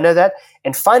engineers to handle that,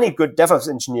 and finding good DevOps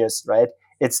engineers, right?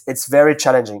 It's very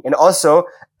challenging. And also,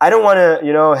 I don't want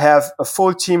to, have a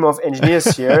full team of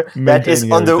engineers here that is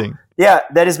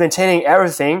that is maintaining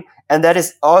everything. And that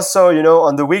is also,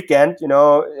 on the weekend,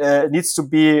 needs to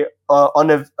be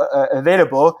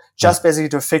available just basically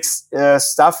to fix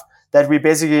stuff that we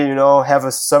basically, have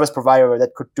a service provider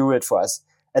that could do it for us.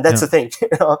 And that's the thing,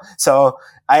 So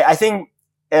I think,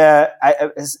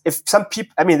 if some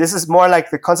people, this is more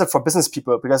like the concept for business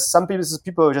people, because some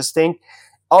people just think,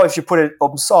 oh, if you put it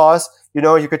open source,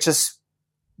 you could just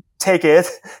take it,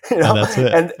 and that's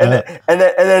it. and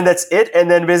then that's it.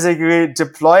 And then basically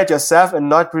deploy it yourself and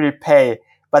not really pay.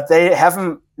 But they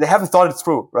haven't thought it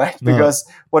through, right? No. Because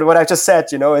what I just said,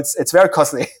 it's very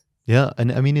costly. Yeah.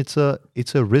 And it's a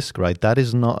risk, right? That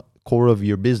is not core of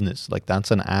your business. Like that's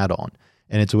an add-on.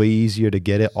 And it's way easier to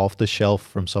get it off the shelf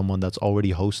from someone that's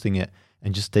already hosting it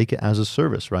and just take it as a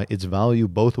service, right? It's value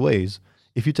both ways.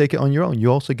 If you take it on your own,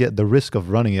 you also get the risk of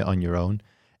running it on your own.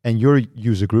 And your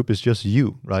user group is just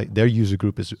you, right? Their user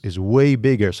group is way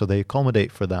bigger, so they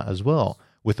accommodate for that as well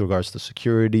with regards to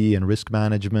security and risk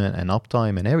management and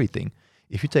uptime and everything.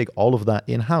 If you take all of that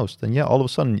in-house, then all of a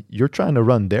sudden you're trying to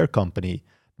run their company,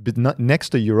 but not next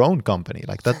to your own company.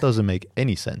 Like that doesn't make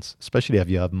any sense, especially if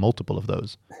you have multiple of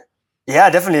those. Yeah,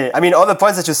 definitely. All the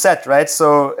points that you said, right?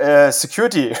 So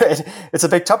security, right? It's a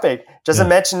big topic. Just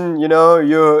imagine,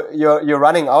 you're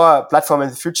running our platform in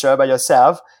the future by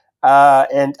yourself.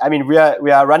 And we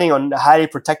are running on highly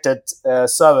protected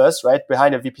servers, right,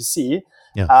 behind a VPC.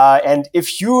 Yeah. And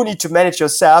if you need to manage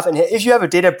yourself, and if you have a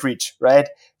data breach, right,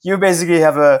 you basically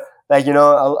have a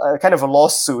kind of a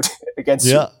lawsuit against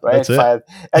you, right? That's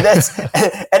and that's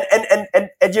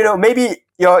and maybe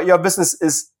your business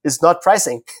is not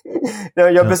pricing.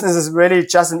 Your business is really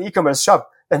just an e-commerce shop,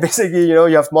 and basically you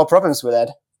have more problems with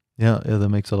that. Yeah, that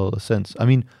makes a lot of sense.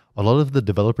 A lot of the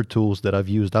developer tools that I've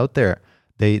used out there,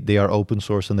 they are open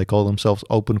source and they call themselves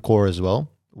open core as well.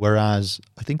 Whereas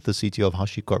I think the CTO of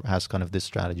HashiCorp has kind of this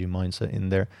strategy mindset in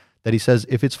there that he says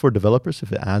if it's for developers,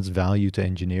 if it adds value to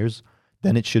engineers,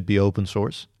 then it should be open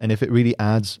source. And if it really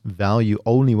adds value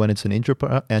only when it's an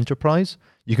enterprise,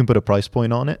 you can put a price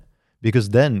point on it. Because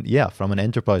then, from an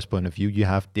enterprise point of view, you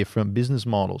have different business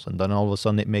models. And then all of a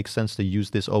sudden it makes sense to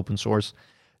use this open source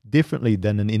differently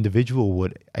than an individual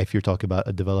would if you're talking about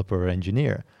a developer or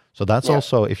engineer. So that's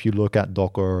also, if you look at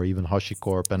Docker or even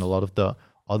HashiCorp and a lot of the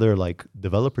other like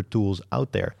developer tools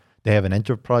out there, they have an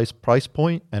enterprise price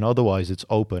point, and otherwise it's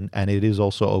open, and it is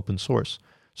also open source.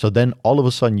 So then all of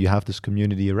a sudden you have this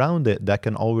community around it that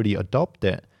can already adopt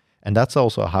it. And that's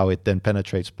also how it then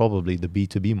penetrates probably the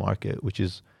B2B market, which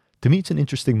is, to me, it's an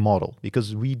interesting model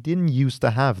because we didn't used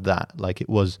to have that. Like it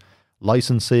was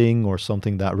licensing or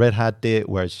something that Red Hat did,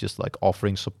 where it's just like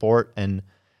offering support and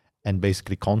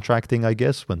basically contracting, I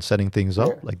guess, when setting things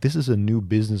up. Like this is a new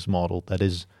business model that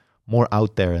is more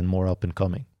out there and more up and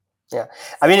coming. Yeah,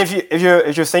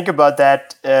 if you think about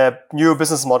that new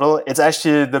business model, it's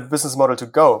actually the business model to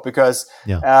go, because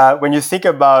when you think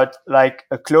about like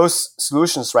a closed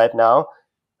solutions right now,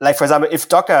 like for example, if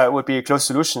Docker would be a closed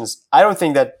solutions, I don't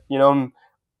think that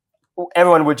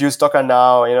everyone would use Docker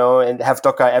now, and have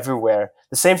Docker everywhere.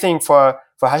 The same thing for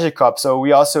HashiCorp. So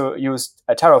we also use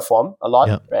Terraform a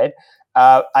lot, right?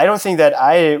 I don't think that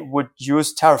I would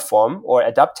use Terraform or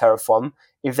adopt Terraform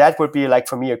if that would be like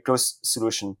for me a closed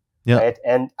solution. Yeah. Right.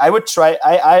 And I would try,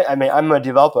 I'm a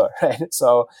developer, right?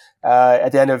 So,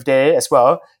 at the end of the day as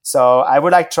well. So I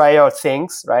would like try out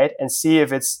things, right? And see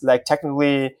if it's like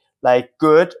technically like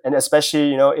good. And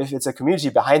especially, if it's a community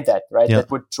behind that, right? Yeah.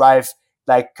 That would drive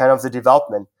like kind of the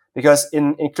development, because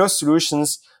in closed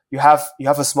solutions, you have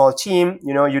a small team,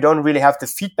 you don't really have the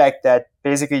feedback that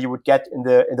basically you would get in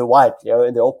the wild,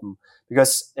 in the open,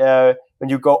 because, when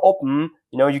you go open,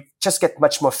 you just get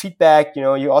much more feedback.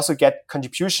 You also get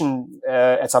contribution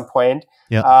at some point.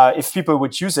 Yeah. If people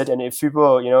would use it, and if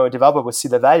people, a developer would see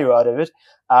the value out of it,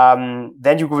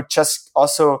 then you would just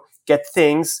also get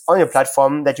things on your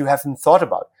platform that you haven't thought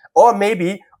about. Or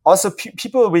maybe also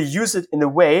people will use it in a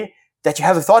way that you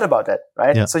haven't thought about that,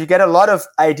 right? Yeah. So you get a lot of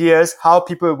ideas how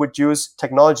people would use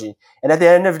technology. And at the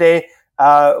end of the day,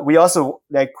 we also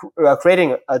are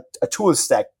creating a tool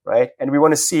stack, right? And we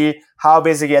want to see how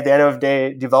basically at the end of the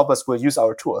day, developers will use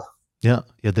our tool. Yeah.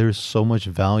 There's so much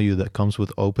value that comes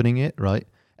with opening it, right?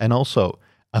 And also,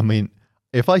 I mean,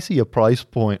 if I see a price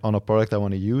point on a product I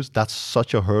want to use, that's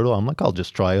such a hurdle. I'm like, I'll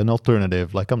just try an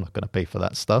alternative. Like, I'm not going to pay for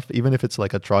that stuff. Even if it's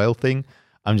like a trial thing,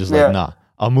 I'm just like, nah,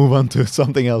 I'll move on to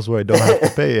something else where I don't have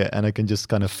to pay it and I can just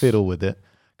kind of fiddle with it.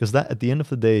 Because that, at the end of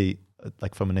the day,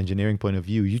 like from an engineering point of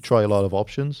view, you try a lot of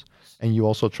options and you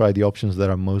also try the options that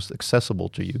are most accessible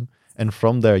to you. And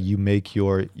from there, you make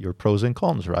your pros and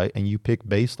cons, right? And you pick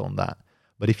based on that.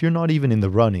 But if you're not even in the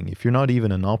running, if you're not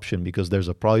even an option because there's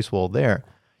a price wall there,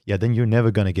 yeah, then you're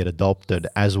never going to get adopted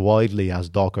as widely as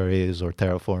Docker is or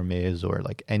Terraform is or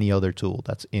like any other tool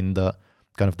that's in the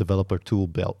kind of developer tool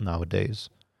belt nowadays.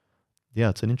 Yeah,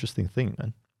 it's an interesting thing,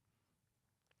 man.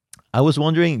 I was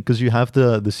wondering, because you have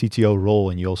the CTO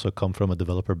role and you also come from a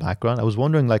developer background, I was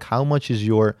wondering like how much is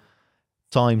your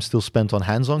time still spent on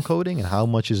hands-on coding and how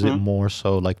much is it more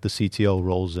so like the CTO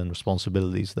roles and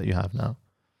responsibilities that you have now?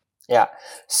 Yeah.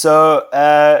 So,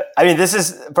 I mean, this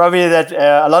is probably that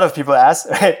a lot of people ask,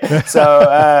 right? So,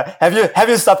 have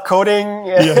you stopped coding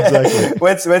exactly.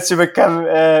 once you become,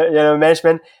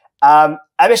 management? I'm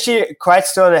actually quite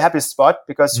still in a happy spot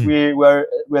because we're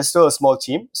still a small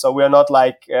team. So we are not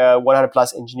like 100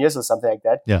 plus engineers or something like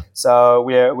that. Yeah. So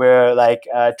we're like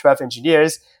 12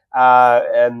 engineers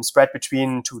spread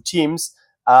between 2 teams.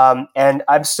 And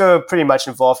I'm still pretty much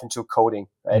involved into coding,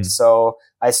 right? So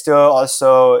I still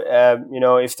also,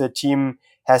 if the team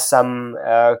has some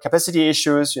capacity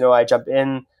issues, I jump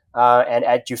in and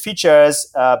add new features.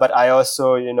 But I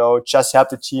also, just help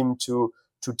the team to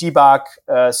debug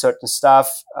certain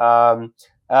stuff.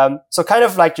 So kind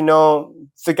of like,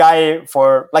 the guy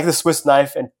for like the Swiss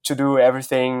knife and to do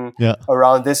everything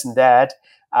around this and that.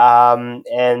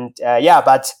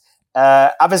 But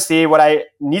obviously what I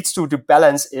need to do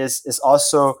balance is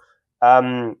also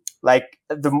like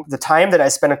the time that I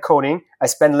spend on coding, I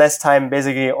spend less time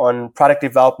basically on product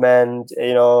development,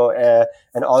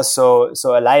 and also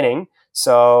so aligning.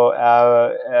 So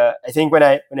I think when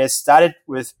I started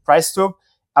with PriceTube,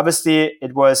 obviously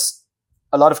it was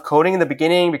a lot of coding in the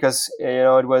beginning because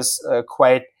it was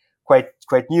quite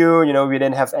new. We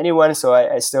didn't have anyone, so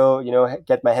I still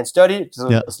get my hands dirty. So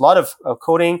there's a lot of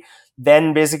coding.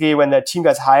 Then basically when the team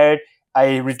got hired,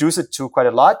 I reduced it to quite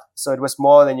a lot. So it was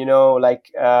more than,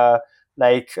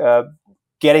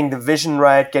 getting the vision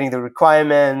right, getting the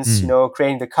requirements,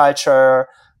 creating the culture,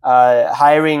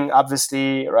 hiring,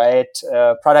 obviously, right,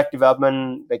 product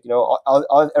development, like,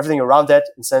 everything around that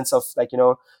in sense of like,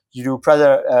 you do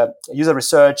user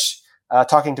research,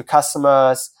 talking to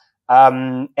customers,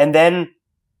 and then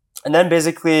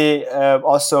basically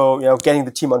also, getting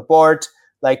the team on board.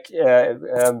 Like,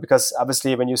 because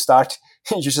obviously when you start,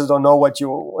 you just don't know what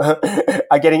you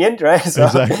are getting into, right? So,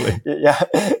 exactly. Yeah,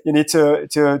 you need to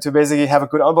basically have a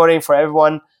good onboarding for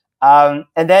everyone.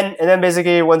 And then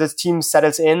basically when the team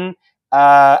settles in,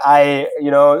 I,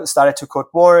 started to code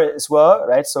more as well,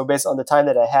 right? So based on the time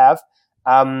that I have.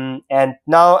 And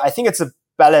now I think it's a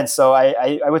balance. So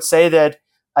I would say that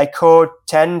I code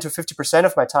 10 to 50%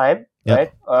 of my time,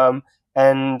 right?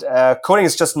 And coding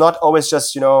is just not always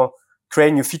just,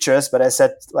 creating new features, but I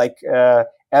said like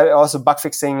also bug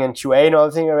fixing and QA and all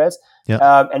the things like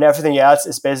that. And everything else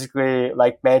is basically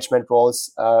like management roles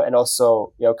and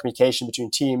also communication between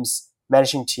teams,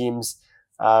 managing teams,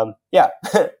 and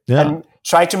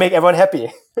trying to make everyone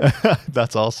happy.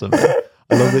 That's awesome.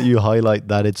 I love that you highlight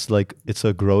that it's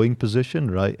a growing position,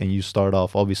 right? And you start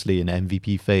off obviously in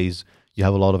MVP phase. You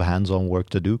have a lot of hands-on work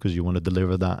to do because you want to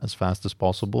deliver that as fast as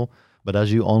possible. But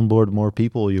as you onboard more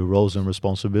people, your roles and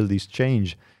responsibilities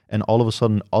change. And all of a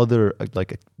sudden, other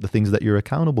like the things that you're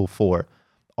accountable for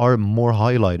are more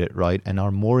highlighted, right? And are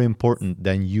more important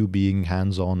than you being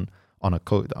hands-on on a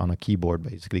keyboard,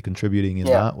 basically contributing in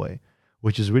that way,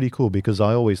 which is really cool because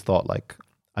I always thought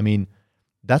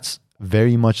that's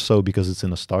very much so because it's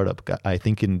in a startup. I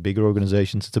think in bigger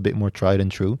organizations, it's a bit more tried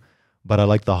and true. But I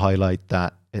like to highlight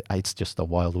that it's just a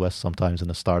Wild West sometimes in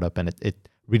a startup, and it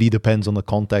really depends on the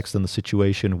context and the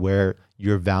situation where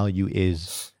your value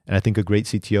is. And I think a great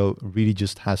CTO really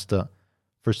just has to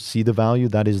first see the value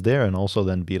that is there and also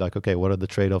then be like, okay, what are the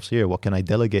trade-offs here? What can I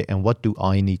delegate? And what do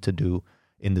I need to do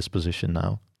in this position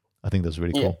now? I think that's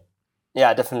really cool.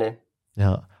 Yeah, definitely.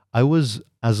 Yeah.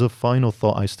 As a final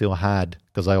thought I still had,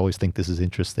 because I always think this is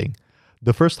interesting,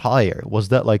 the first hire, was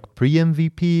that like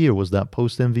pre-MVP or was that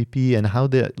post-MVP? And how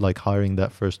did like hiring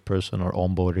that first person or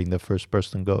onboarding the first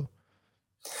person go?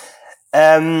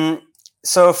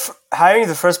 hiring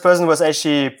the first person was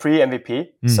actually pre-MVP.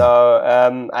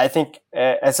 So I think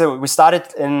so we started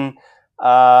in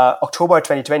October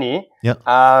 2020. Yeah.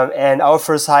 And our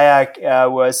first hire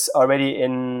was already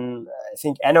in, I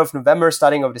think, end of November,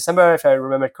 starting of December, if I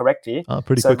remember correctly.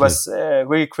 Pretty so quickly. It was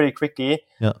really pretty quickly.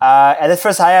 Yeah. And the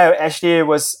first hire actually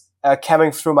was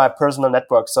coming through my personal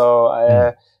network.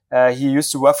 So he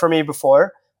used to work for me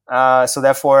before. So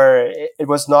therefore, it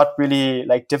was not really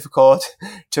like difficult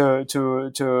to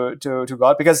go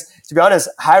out, because to be honest,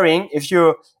 hiring, if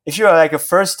you are like a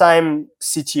first time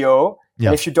CTO,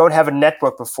 and if you don't have a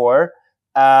network before,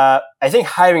 I think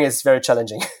hiring is very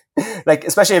challenging. Like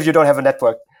especially if you don't have a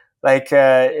network. Like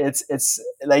it's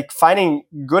like finding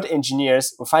good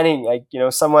engineers, or finding like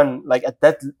someone like at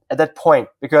that point,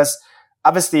 because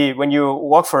obviously when you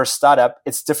work for a startup,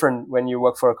 it's different when you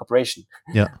work for a corporation.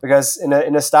 Yeah. Because in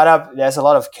a startup, there's a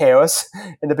lot of chaos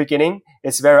in the beginning.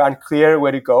 It's very unclear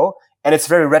where to go, and it's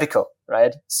very radical,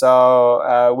 right?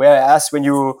 So whereas when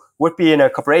you would be in a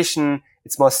corporation,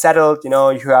 it's more settled. You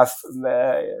have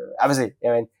obviously,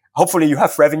 hopefully you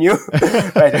have revenue,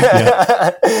 right?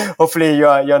 Hopefully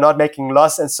you're not making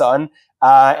loss and so on,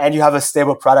 and you have a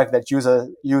stable product that users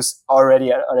use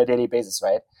already on a daily basis,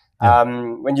 right? Yeah.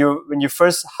 When you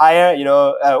first hire,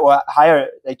 or hire,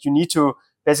 like you need to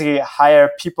basically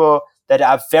hire people that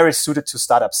are very suited to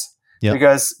startups,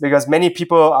 because many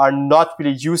people are not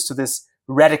really used to this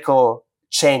radical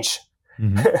change,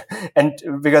 and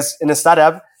because in a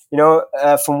startup,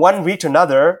 from one week to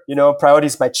another,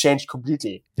 priorities might change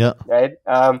completely. Yeah. Right.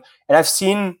 And I've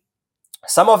seen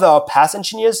some of our past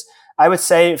engineers, I would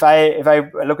say, if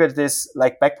I look at this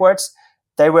like backwards,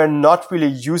 they were not really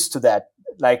used to that,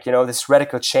 like, this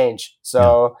radical change.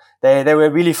 So they were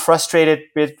really frustrated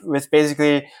with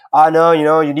basically, no,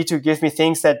 you need to give me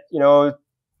things that,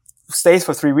 stays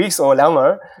for 3 weeks or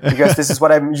longer, because this is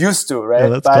what I'm used to, right?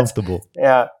 That's comfortable.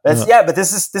 Yeah, but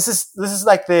this is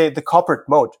like the corporate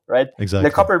mode, right? Exactly.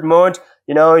 The corporate mode,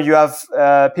 you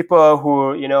have people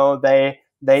who,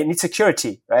 they need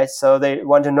security, right? So they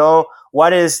want to know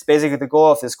what is basically the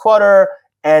goal of this quarter,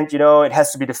 and it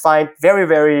has to be defined very,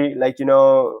 very, like, in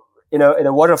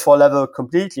a waterfall level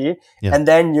completely, and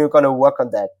then you're gonna work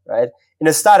on that, right? In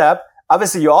a startup,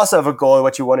 obviously you also have a goal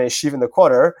what you want to achieve in the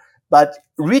quarter. But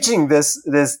reaching this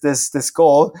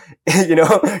goal,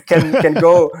 can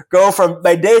go from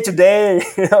by day to day,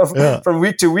 from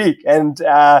week to week, and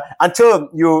until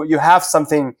you have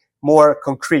something more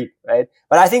concrete, right?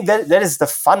 But I think that is the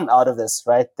fun out of this,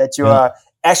 right? That you are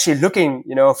actually looking,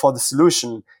 for the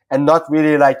solution, and not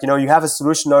really like, you have a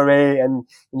solution already, and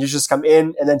you just come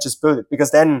in and then just build it,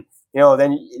 because then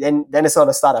it's not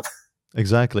a startup.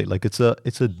 Exactly. Like it's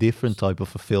a different type of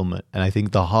fulfillment. And I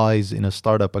think the highs in a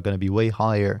startup are going to be way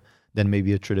higher than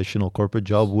maybe a traditional corporate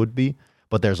job would be.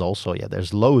 But there's also,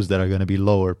 there's lows that are going to be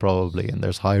lower probably. And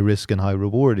there's high risk and high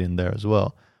reward in there as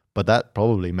well. But that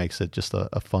probably makes it just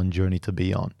a fun journey to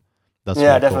be on. That's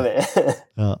definitely.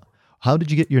 Cool. How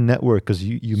did you get your network? Because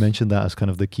you mentioned that as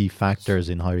kind of the key factors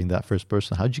in hiring that first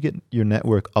person. How did you get your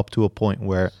network up to a point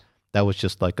where that was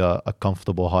just like a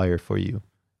comfortable hire for you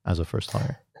as a first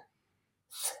hire?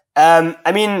 I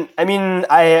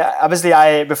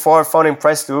before founding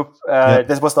Pressloop,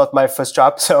 this was not my first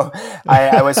job, so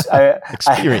I was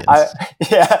experience.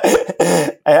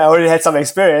 I already had some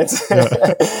experience.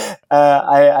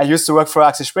 I used to work for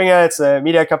Axel Springer. It's a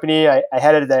media company. I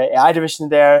headed the AI division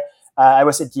there. I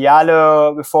was at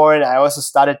Diallo before, and I also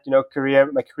started, my career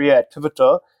at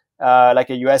Pivotal, like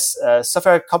a US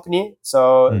software company.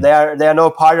 So they are no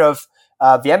part of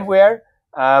VMware.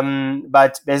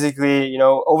 But basically,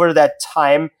 over that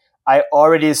time, I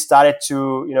already started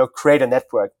to, create a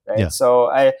network, right? Yeah. So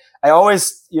I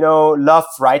always, loved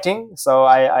writing. So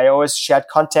I always shared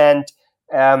content,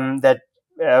 that,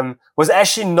 was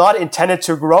actually not intended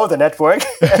to grow the network.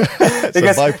 It's a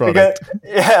byproduct.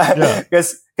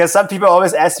 Because some people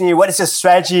always ask me, what is your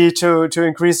strategy to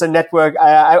increase the network?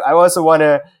 I also want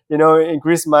to,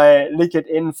 increase my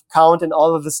LinkedIn count and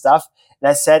all of the stuff. And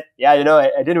I said, I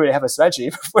didn't really have a strategy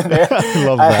before there. I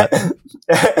love that.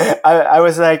 I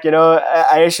was like,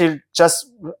 I actually just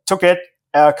took it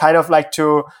kind of like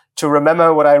to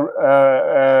remember what I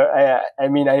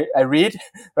read,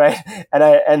 right?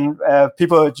 And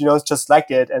people, just liked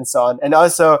it and so on. And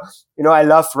also, I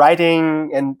love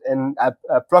writing and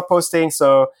blog posting.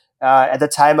 So at the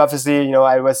time, obviously,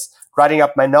 I was writing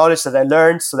up my knowledge that I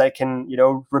learned so that I can,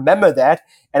 remember that.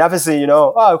 And obviously,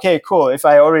 okay, cool. If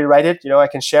I already write it, I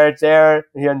can share it there,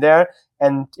 here and there.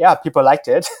 And people liked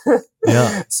it.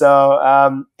 Yeah. So,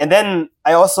 and then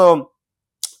I also,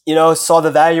 saw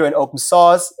the value in open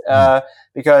source.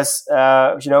 because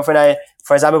for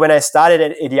example, when I started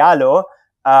at Idealo,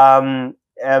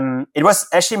 it was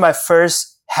actually my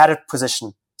first head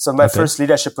position, so my first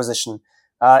leadership position,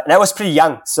 and I was pretty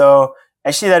young. So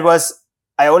actually,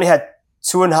 I only had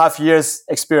 2.5 years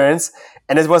experience,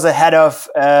 and it was a head of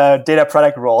data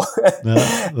product role.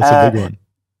 Yeah, that's a big one.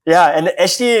 Yeah, and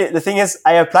actually, the thing is,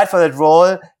 I applied for that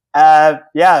role.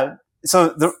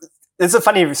 So it's a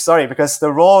funny story because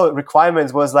the role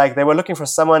requirements was like they were looking for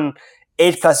someone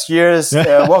 8+ years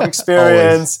work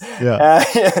experience, have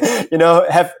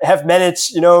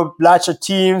managed larger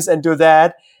teams and do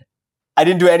that. I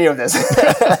didn't do any of this.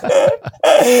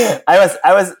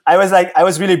 I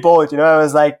was really bold. I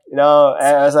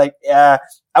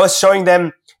was showing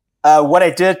them what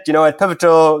I did. At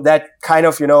Pivotal, that kind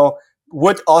of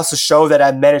would also show that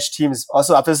I managed teams.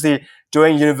 Also, obviously,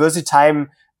 during university time,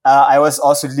 I was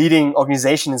also leading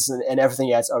organizations and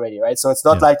everything else already, right? So it's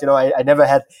not like I never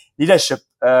had leadership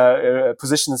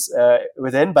positions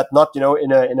within, but not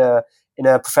in a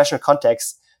professional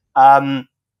context. And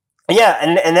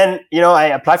then I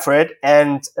applied for it,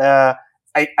 and I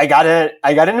got an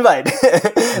invite.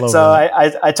 So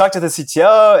I talked to the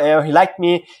CTO. He liked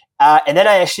me, and then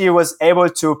I actually was able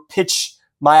to pitch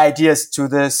my ideas to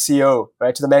the CEO,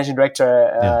 right, to the managing director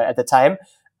at the time.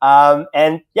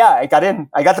 And I got in.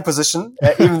 I got the position,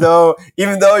 even though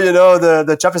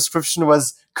the job description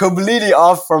was completely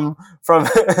off from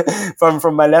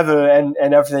my level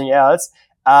and everything else.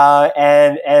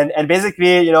 And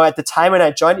basically, at the time when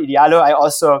I joined Idealo, I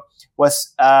also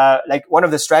was one of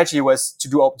the strategy was to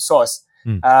do open source.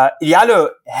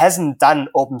 Idealo hasn't done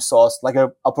open source like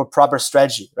a proper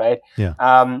strategy, right? Yeah.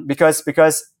 Because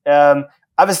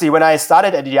obviously when I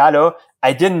started at Idealo,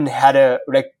 I didn't had a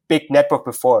big network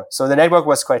before, so the network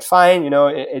was quite fine.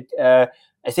 I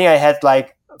think I had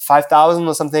 5,000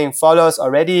 or something followers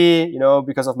already,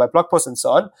 because of my blog posts and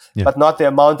so on, but not the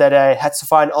amount that I had so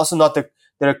far, and also not the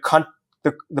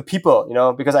people,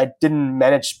 because I didn't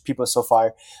manage people so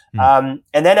far. And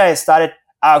then I started,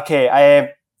 I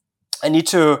need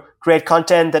to create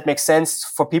content that makes sense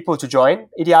for people to join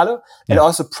Idealo, and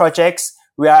also projects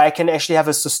where I can actually have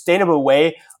a sustainable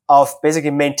way of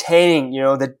basically maintaining,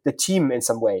 the team in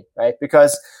some way, right?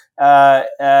 Because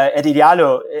at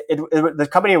Idealo, the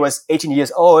company was 18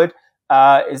 years old.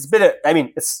 It's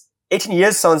 18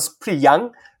 years sounds pretty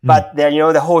young, but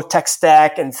the whole tech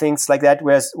stack and things like that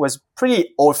was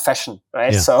pretty old fashioned,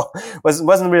 right? So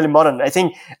wasn't really modern. At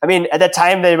that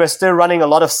time they were still running a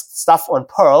lot of stuff on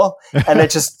Perl, and they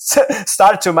just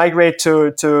started to migrate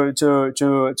to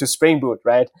Spring Boot,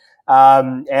 right?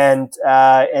 And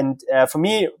for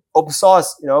me, open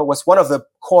source, was one of the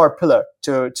core pillar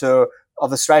of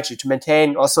the strategy to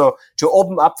maintain, also to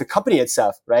open up the company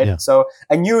itself, right? Yeah. So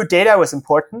I knew data was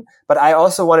important, but I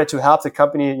also wanted to help the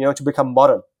company, to become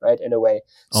modern, right, in a way.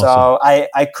 Awesome. So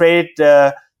I created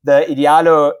the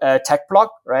Idealo tech blog,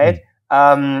 right?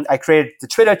 I created the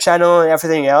Twitter channel and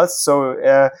everything else. So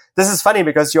this is funny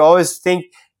because you always think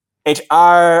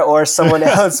HR or someone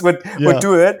else would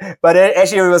do it, but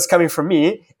actually it was coming from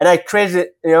me, and I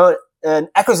created an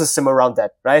ecosystem around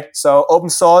that, right? So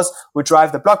open source would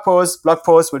drive the blog posts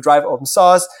would drive open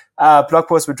source, blog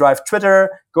posts would drive Twitter,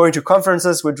 going to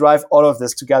conferences would drive all of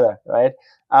this together, right?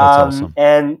 That's awesome.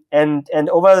 And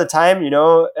over the time,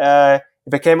 it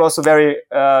became also very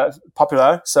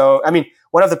popular. So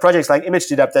one of the projects like Image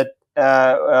Dedup that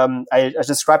I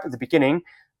described at the beginning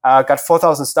got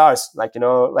 4,000 stars.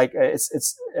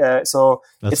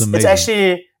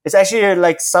 It's actually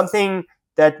like something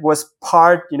that was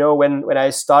part, when I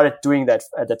started doing that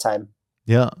at the time.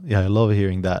 Yeah, I love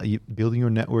hearing that. Building your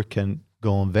network can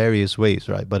go on various ways,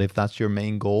 right? But if that's your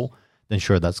main goal, then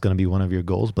sure, that's going to be one of your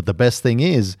goals. But the best thing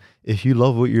is, if you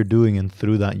love what you're doing, and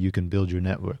through that, you can build your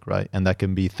network, right? And that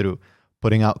can be through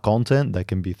putting out content, that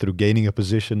can be through gaining a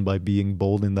position by being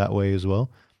bold in that way as well,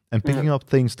 and picking up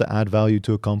things to add value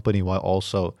to a company while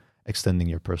also extending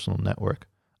your personal network.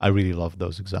 I really love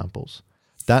those examples.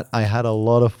 That I had a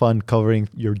lot of fun covering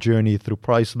your journey through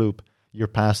Priceloop, your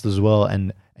past as well,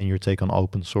 and your take on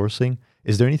open sourcing.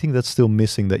 Is there anything that's still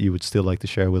missing that you would still like to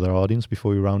share with our audience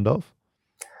before we round off?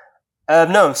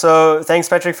 No. So thanks,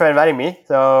 Patrick, for inviting me.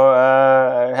 So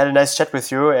I had a nice chat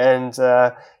with you, and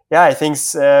I think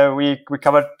we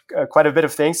covered quite a bit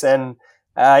of things, and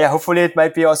hopefully it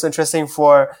might be also interesting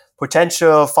for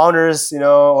potential founders,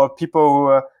 or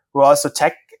people who are also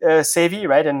tech savvy,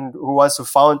 right, and who wants to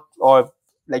found or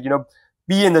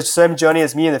be in the same journey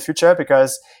as me in the future.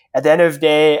 Because at the end of the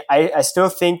day, I still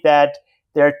think that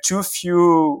there are too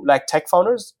few tech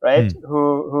founders, right,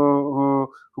 who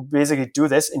basically do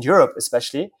this in Europe,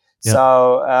 especially. Yeah.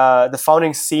 So the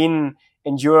founding scene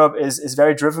in Europe is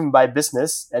very driven by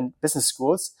business and business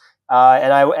schools.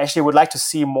 And I actually would like to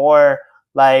see more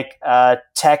like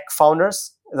tech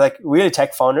founders, like really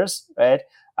tech founders, right?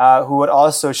 Who would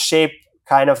also shape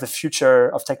kind of the future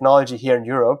of technology here in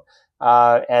Europe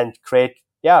and create,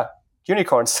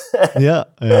 unicorns. Yeah,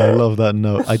 I love that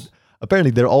note.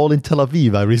 Apparently, they're all in Tel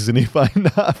Aviv. I recently found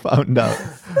out.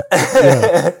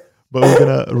 Yeah. But we're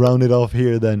going to round it off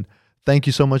here then. Thank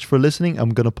you so much for listening. I'm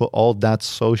going to put all Dad's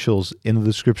socials in the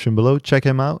description below. Check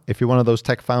him out. If you're one of those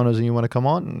tech founders and you want to come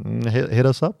on, hit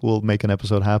us up. We'll make an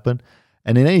episode happen.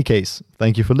 And in any case,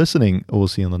 thank you for listening. We'll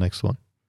see you on the next one.